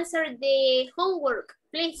you answer the homework.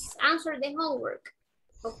 Please answer the homework.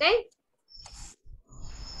 Okay?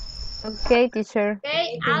 Okay, teacher.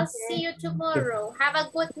 Okay, I'll see you tomorrow. Have a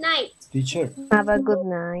good night. Teacher. Have a good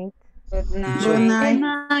night. Good night. Teacher. Good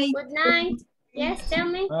night. Good night. Yes, tell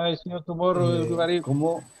me. Ay, see you tomorrow, everybody.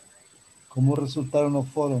 ¿Cómo resultaron los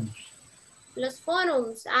foros? Los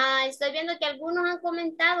forums. Estoy viendo que algunos han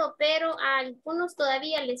comentado, pero a algunos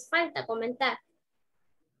todavía les falta comentar.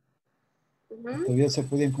 Todavía se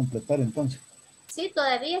pueden completar entonces. Sí,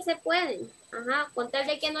 todavía se pueden. Ajá, con tal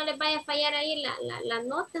de que no les vaya a fallar ahí la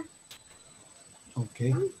nota. Ok.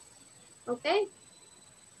 Ok.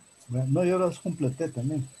 No, yo los completé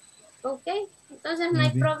también. Ok, entonces no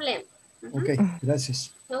hay problema. Ok,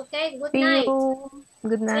 gracias. Ok, good See night. you.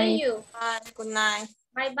 Good night. See you. Bye, good night.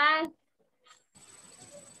 Bye bye.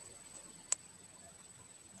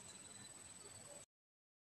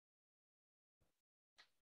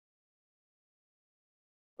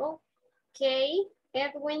 Ok,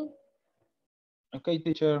 Edwin. Ok,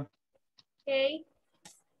 teacher. Ok.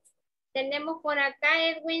 Tenemos por acá,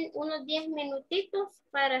 Edwin, unos 10 minutitos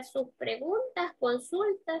para sus preguntas,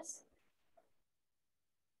 consultas.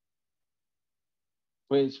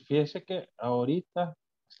 Pues fíjese que ahorita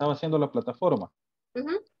estaba haciendo la plataforma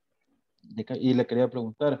y le quería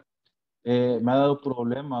preguntar. Me ha dado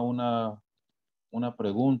problema una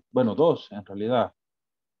pregunta, bueno, dos en realidad,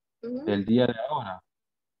 del día de ahora.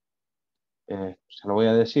 Se lo voy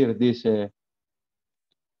a decir, dice,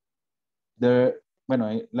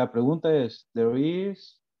 la pregunta es, there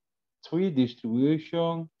is 3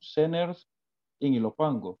 distribution centers in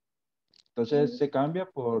Ilopango. Entonces se cambia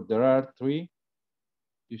por, there are 3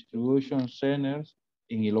 distribution centers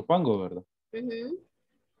in Ilopango, ¿verdad?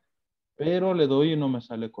 Pero le doy y no me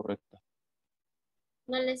sale correcta.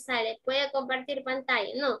 No le sale. Puede compartir pantalla,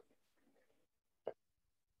 no.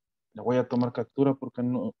 Le voy a tomar captura porque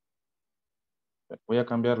no. Voy a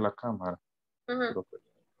cambiar la cámara. Ajá.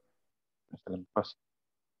 Se le pasa.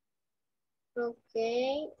 Ok.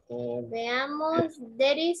 Veamos.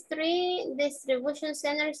 There is 3 distribution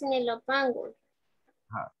centers in Ilopango.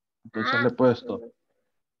 Ajá. Entonces le he puesto.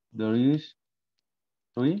 There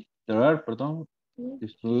are,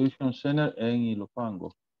 distribution center en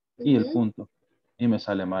Ilopango. Y el punto. Y me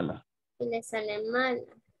sale mala. Y le sale mala.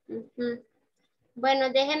 Bueno,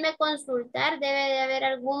 déjenme consultar. Debe de haber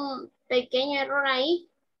algún pequeño error ahí.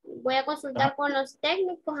 Voy a consultar con los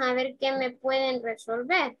técnicos a ver qué me pueden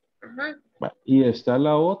resolver. Ajá. Y está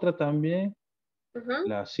la otra también.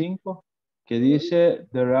 La 5. Que dice,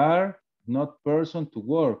 there are not person to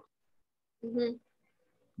work.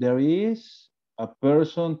 There is a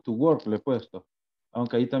person to work, le he puesto.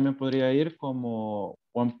 Aunque ahí también podría ir como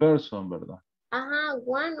one person, ¿verdad? Ajá,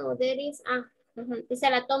 one o there is, y se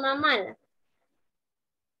la toma mala.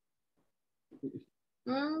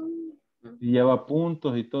 Y lleva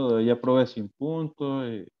puntos y todo. Ella probé sin puntos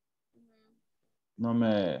y no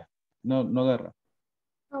agarra.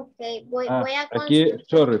 Ok, voy a aquí, consultar.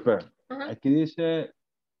 sorry, pero Ajá. aquí dice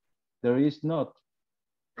there is not.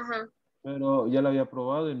 Ajá. Pero ya la había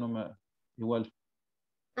probado y igual.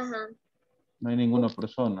 Ajá. No hay ninguna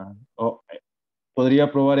persona.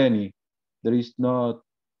 Podría probar any. There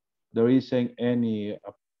isn't any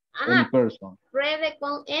person. Pruebe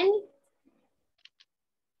con any.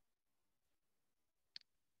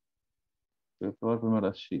 Voy a probar primero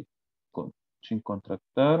así. Sin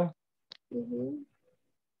contractar.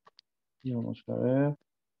 Y vamos a ver.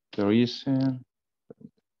 There isn't.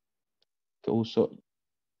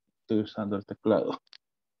 Estoy usando el teclado.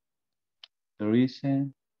 There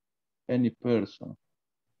isn't any person.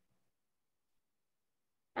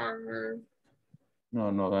 Ajá.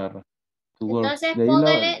 No agarra. Entonces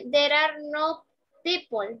póngale there are no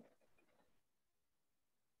people.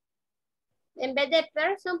 En vez de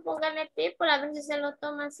person, póngale people, a ver si se lo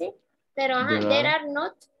toma así. Pero ajá, there are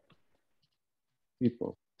not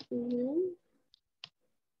people.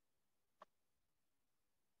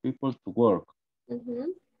 People to work.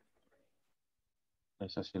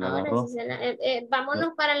 Esa sí la agarró. Sí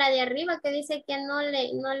vámonos para la de arriba que dice que no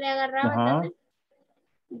le agarraba también.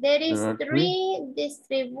 There is three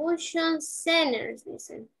distribution centers,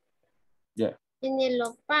 dicen. Yeah. En el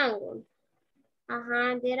Opango.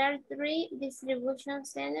 Ajá, there are three distribution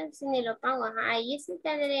centers en el Opango. Ajá, ahí sí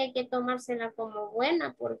tendría que tomársela como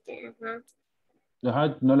buena porque,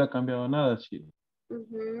 Ajá, no le ha cambiado nada, sí.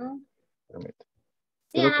 Permite.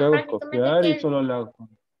 Sí, lo que hago es copiar y solo le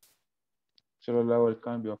hago el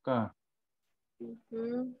cambio acá.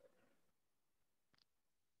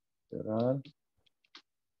 Cerrar.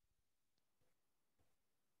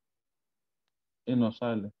 Y no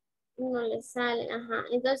sale. No le sale, ajá.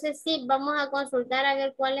 Entonces sí, vamos a consultar a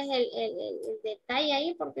ver cuál es el detalle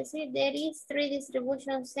ahí, porque sí, there is three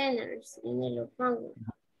distribution centers en el Opango.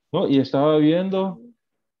 No, y estaba viendo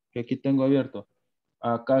que aquí tengo abierto.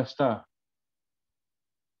 Acá está.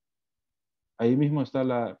 Ahí mismo está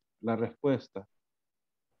la respuesta.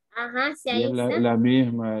 Ajá, sí, Y ahí es está. la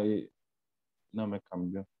misma y no me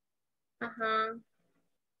cambió. Ajá.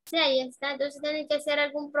 Sí, ahí está. Entonces tiene que ser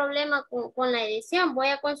algún problema con la edición. Voy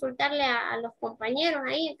a consultarle a los compañeros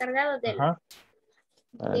ahí encargados de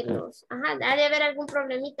los... Ajá, ha de haber algún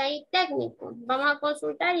problemita ahí técnico. Vamos a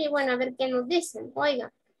consultar y bueno, a ver qué nos dicen.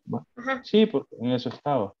 Oiga. Ajá. Sí, porque en eso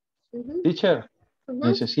estaba. Teacher,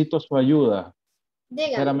 necesito su ayuda. Dígame.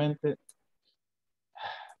 Sinceramente,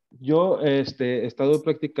 yo he estado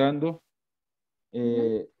practicando.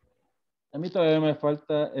 A mí todavía me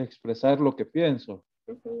falta expresar lo que pienso.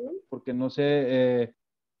 Porque no sé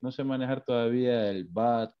manejar todavía el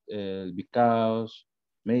but, el because,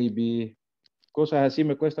 maybe. Cosas así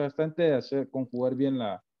me cuesta bastante conjugar bien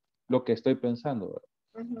lo que estoy pensando.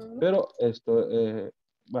 Pero he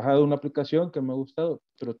bajado una aplicación que me ha gustado,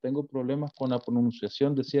 pero tengo problemas con la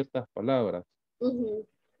pronunciación de ciertas palabras.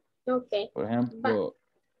 Por ejemplo,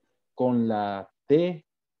 con la T,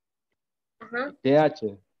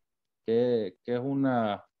 TH, que es un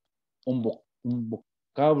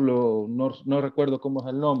vocablo, no recuerdo cómo es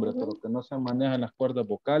el nombre, pero que no se manejan las cuerdas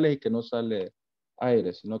vocales y que no sale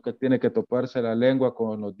aire, sino que tiene que toparse la lengua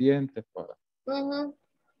con los dientes para...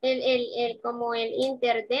 Como el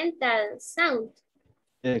interdental sound.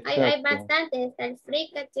 Hay bastantes, está el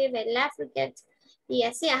fricative, el affricate y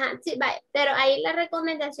así, ajá. Sí, pero ahí la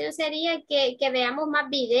recomendación sería que veamos más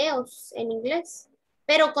videos en inglés,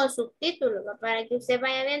 pero con subtítulos, para que usted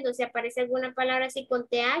vaya viendo si aparece alguna palabra así con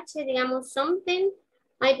TH, digamos something.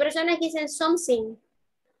 Hay personas que dicen something,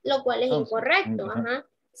 lo cual es incorrecto, ajá.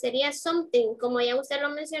 Sería something, como ya usted lo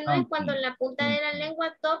mencionó, es cuando la punta de la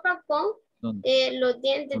lengua topa con los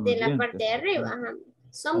dientes de la parte de arriba, ajá.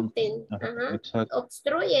 Something, ajá.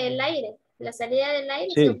 Obstruye el aire, la salida del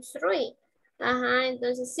aire se obstruye. Ajá,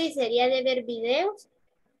 entonces sí, sería de ver videos.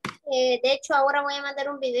 De hecho, ahora voy a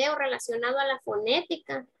mandar un video relacionado a la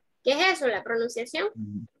fonética. ¿Qué es eso? La pronunciación.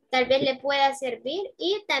 Tal vez le pueda servir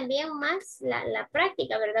y también más la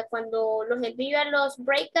práctica, ¿verdad? Cuando los envío a los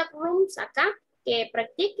breakup rooms acá, que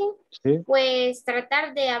practiquen, pues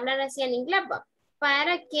tratar de hablar así en inglés,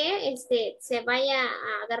 para que se vaya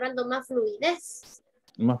agarrando más fluidez.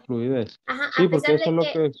 Más fluidez. Ajá, sí, porque eso es lo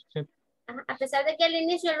que... A pesar de que al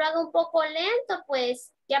inicio lo haga un poco lento,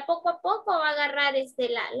 pues ya poco a poco va a agarrar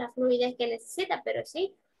la fluidez que necesita, pero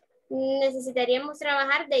sí, necesitaríamos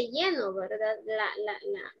trabajar de lleno, ¿verdad?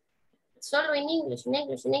 Solo en English.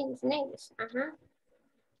 Ajá.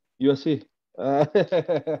 Yo así.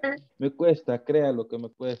 Me cuesta, créalo que me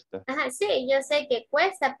cuesta. Ajá, sí, yo sé que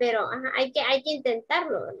cuesta, pero ajá, hay que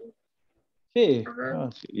intentarlo. Sí,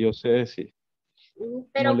 Ajá. sí, yo sé, sí. Como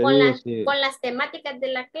Pero le digo, sí. con las temáticas de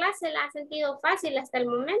la clase la ha sentido fácil hasta el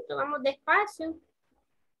momento. Vamos despacio.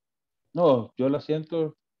 No, yo la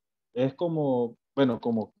siento, es como, bueno,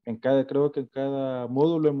 como en cada, creo que en cada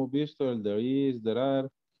módulo hemos visto el there is, there are,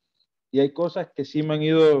 y hay cosas que sí me han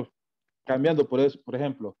ido cambiando, por eso, por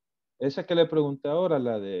ejemplo, esa que le pregunté ahora,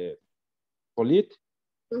 la de pollution,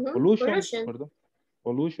 Pollution. perdón,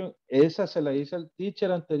 pollution, esa se la hice al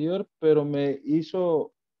teacher anterior, pero me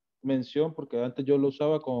hizo mención, porque antes yo lo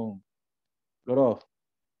usaba con lot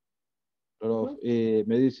of, y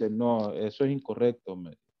me dice, no, eso es incorrecto,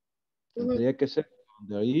 tendría que ser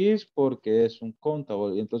de is porque es un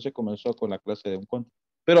contable, y entonces comenzó con la clase de un contable,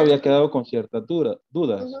 pero había quedado con ciertas dudas,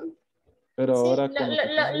 pero Sí, ahora con lo que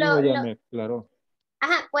usted me dijo ya me aclaró.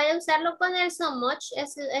 Ajá, puede usarlo con el so much,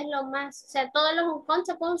 es lo más, o sea, todos los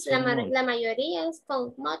uncountables, la mayoría es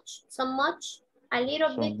con much, so much, a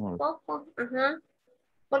little bit, poco, ajá,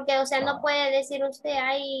 porque, o sea, no puede decir usted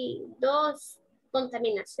hay 2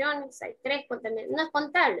 contaminaciones, hay 3 contaminaciones, no es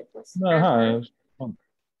contable, pues. Ajá,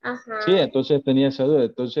 Ajá. sí, entonces tenía esa duda,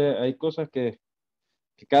 entonces hay cosas que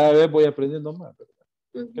cada vez voy aprendiendo más,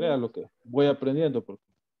 ¿verdad? Créalo que voy aprendiendo porque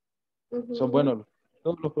son buenos,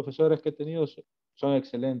 todos los profesores que he tenido son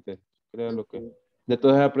excelentes, créalo que de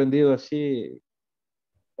todos he aprendido así.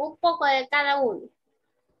 Un poco de cada uno.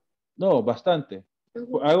 No, bastante.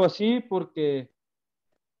 Hago así porque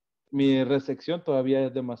mi recepción todavía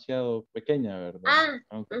es demasiado pequeña, ¿verdad?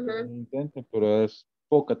 Aunque intente, pero es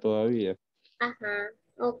poca todavía. Ajá,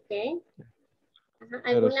 ok. Ajá.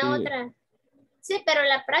 Pero ¿Alguna sí. otra? Sí, pero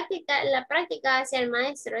la práctica hacia el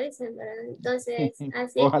maestro, dicen, ¿verdad? Entonces,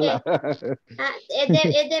 así es Ojalá. que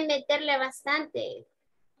es de meterle bastante,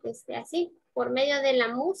 así, por medio de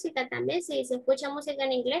la música también. Si se escucha música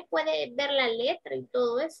en inglés, puede ver la letra y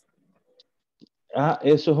todo eso.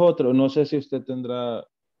 Eso es otro. No sé si usted tendrá,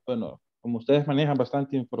 bueno, como ustedes manejan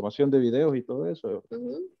bastante información de videos y todo eso,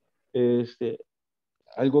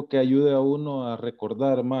 algo que ayude a uno a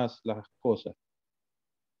recordar más las cosas.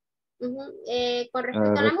 Con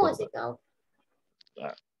respecto a la música.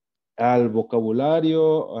 Al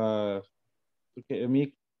vocabulario, porque a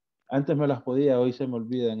mí antes me las podía, hoy se me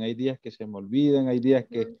olvidan. Hay días que se me olvidan, hay días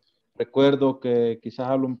que recuerdo que quizás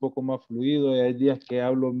hablo un poco más fluido y hay días que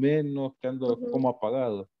hablo menos, que ando como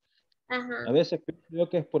apagado. A veces creo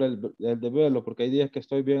que es por el deberlo, porque hay días que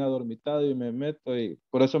estoy bien adormitado y me meto y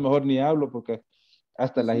por eso mejor ni hablo porque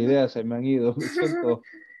hasta las ideas se me han ido. Me siento.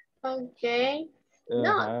 Ok.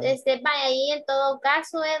 No, vaya, ahí en todo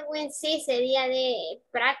caso, Edwin, sí sería de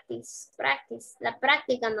practice, la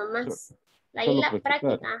práctica nomás. Ahí la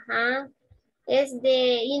práctica, ajá, es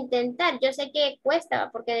de intentar. Yo sé que cuesta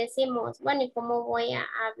porque decimos, bueno, ¿y cómo voy a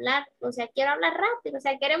hablar? O sea, quiero hablar rápido, o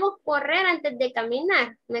sea, queremos correr antes de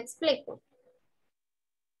caminar, ¿me explico?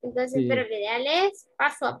 Entonces, pero lo ideal es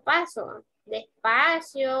paso a paso,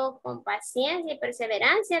 despacio, con paciencia y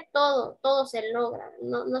perseverancia, todo se logra.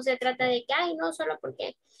 No se trata de que, ay, no, solo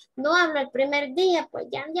porque no hablo el primer día, pues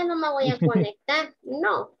ya no me voy a conectar.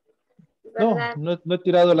 No, ¿verdad? No he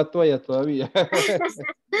tirado la toalla todavía.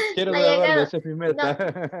 Quiero graduarme, esa es mi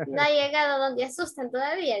meta. No ha llegado donde asustan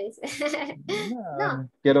todavía, dice. No.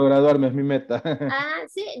 Quiero graduarme, es mi meta.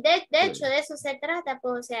 Sí, de hecho, de eso se trata,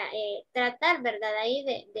 pues, o sea, tratar, ¿verdad? Ahí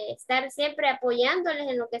de estar siempre apoyándoles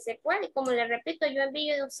en lo que se puede. Y como les repito, yo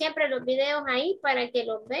envío siempre los videos ahí para que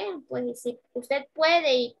los vean, pues, y si usted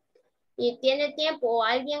puede y tiene tiempo o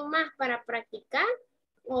alguien más para practicar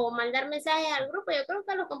o mandar mensajes al grupo, yo creo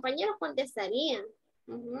que los compañeros contestarían.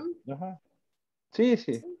 Ajá. Sí.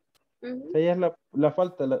 Ella es la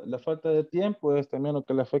falta de tiempo es también lo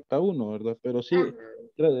que le afecta a uno, ¿verdad? Pero sí,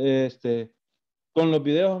 con los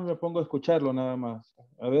videos me pongo a escucharlo nada más.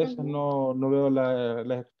 A veces no veo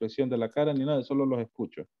la expresión de la cara ni nada, solo los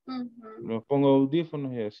escucho. Los pongo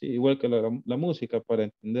audífonos y así, igual que la música para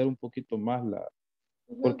entender un poquito más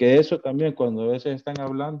porque eso también cuando a veces están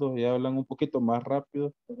hablando y hablan un poquito más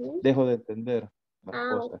rápido, dejo de entender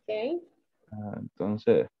las cosas. Okay.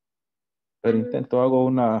 Entonces, pero hago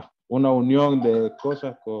una unión de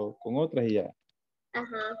cosas con otras y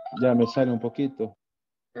ya me sale un poquito.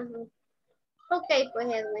 Ok, pues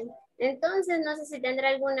Edwin. Entonces, no sé si tendrá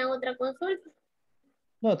alguna otra consulta.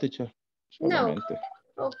 No, teacher. Solamente.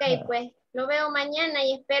 No. Ok, pues lo veo mañana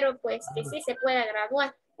y espero pues que sí se pueda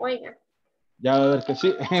graduar. Oiga. Ya va a ver que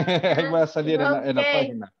sí. Ahí va a salir en la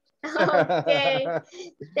página. Ok.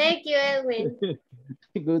 Thank you, Edwin.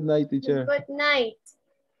 Good night, teacher. Good night.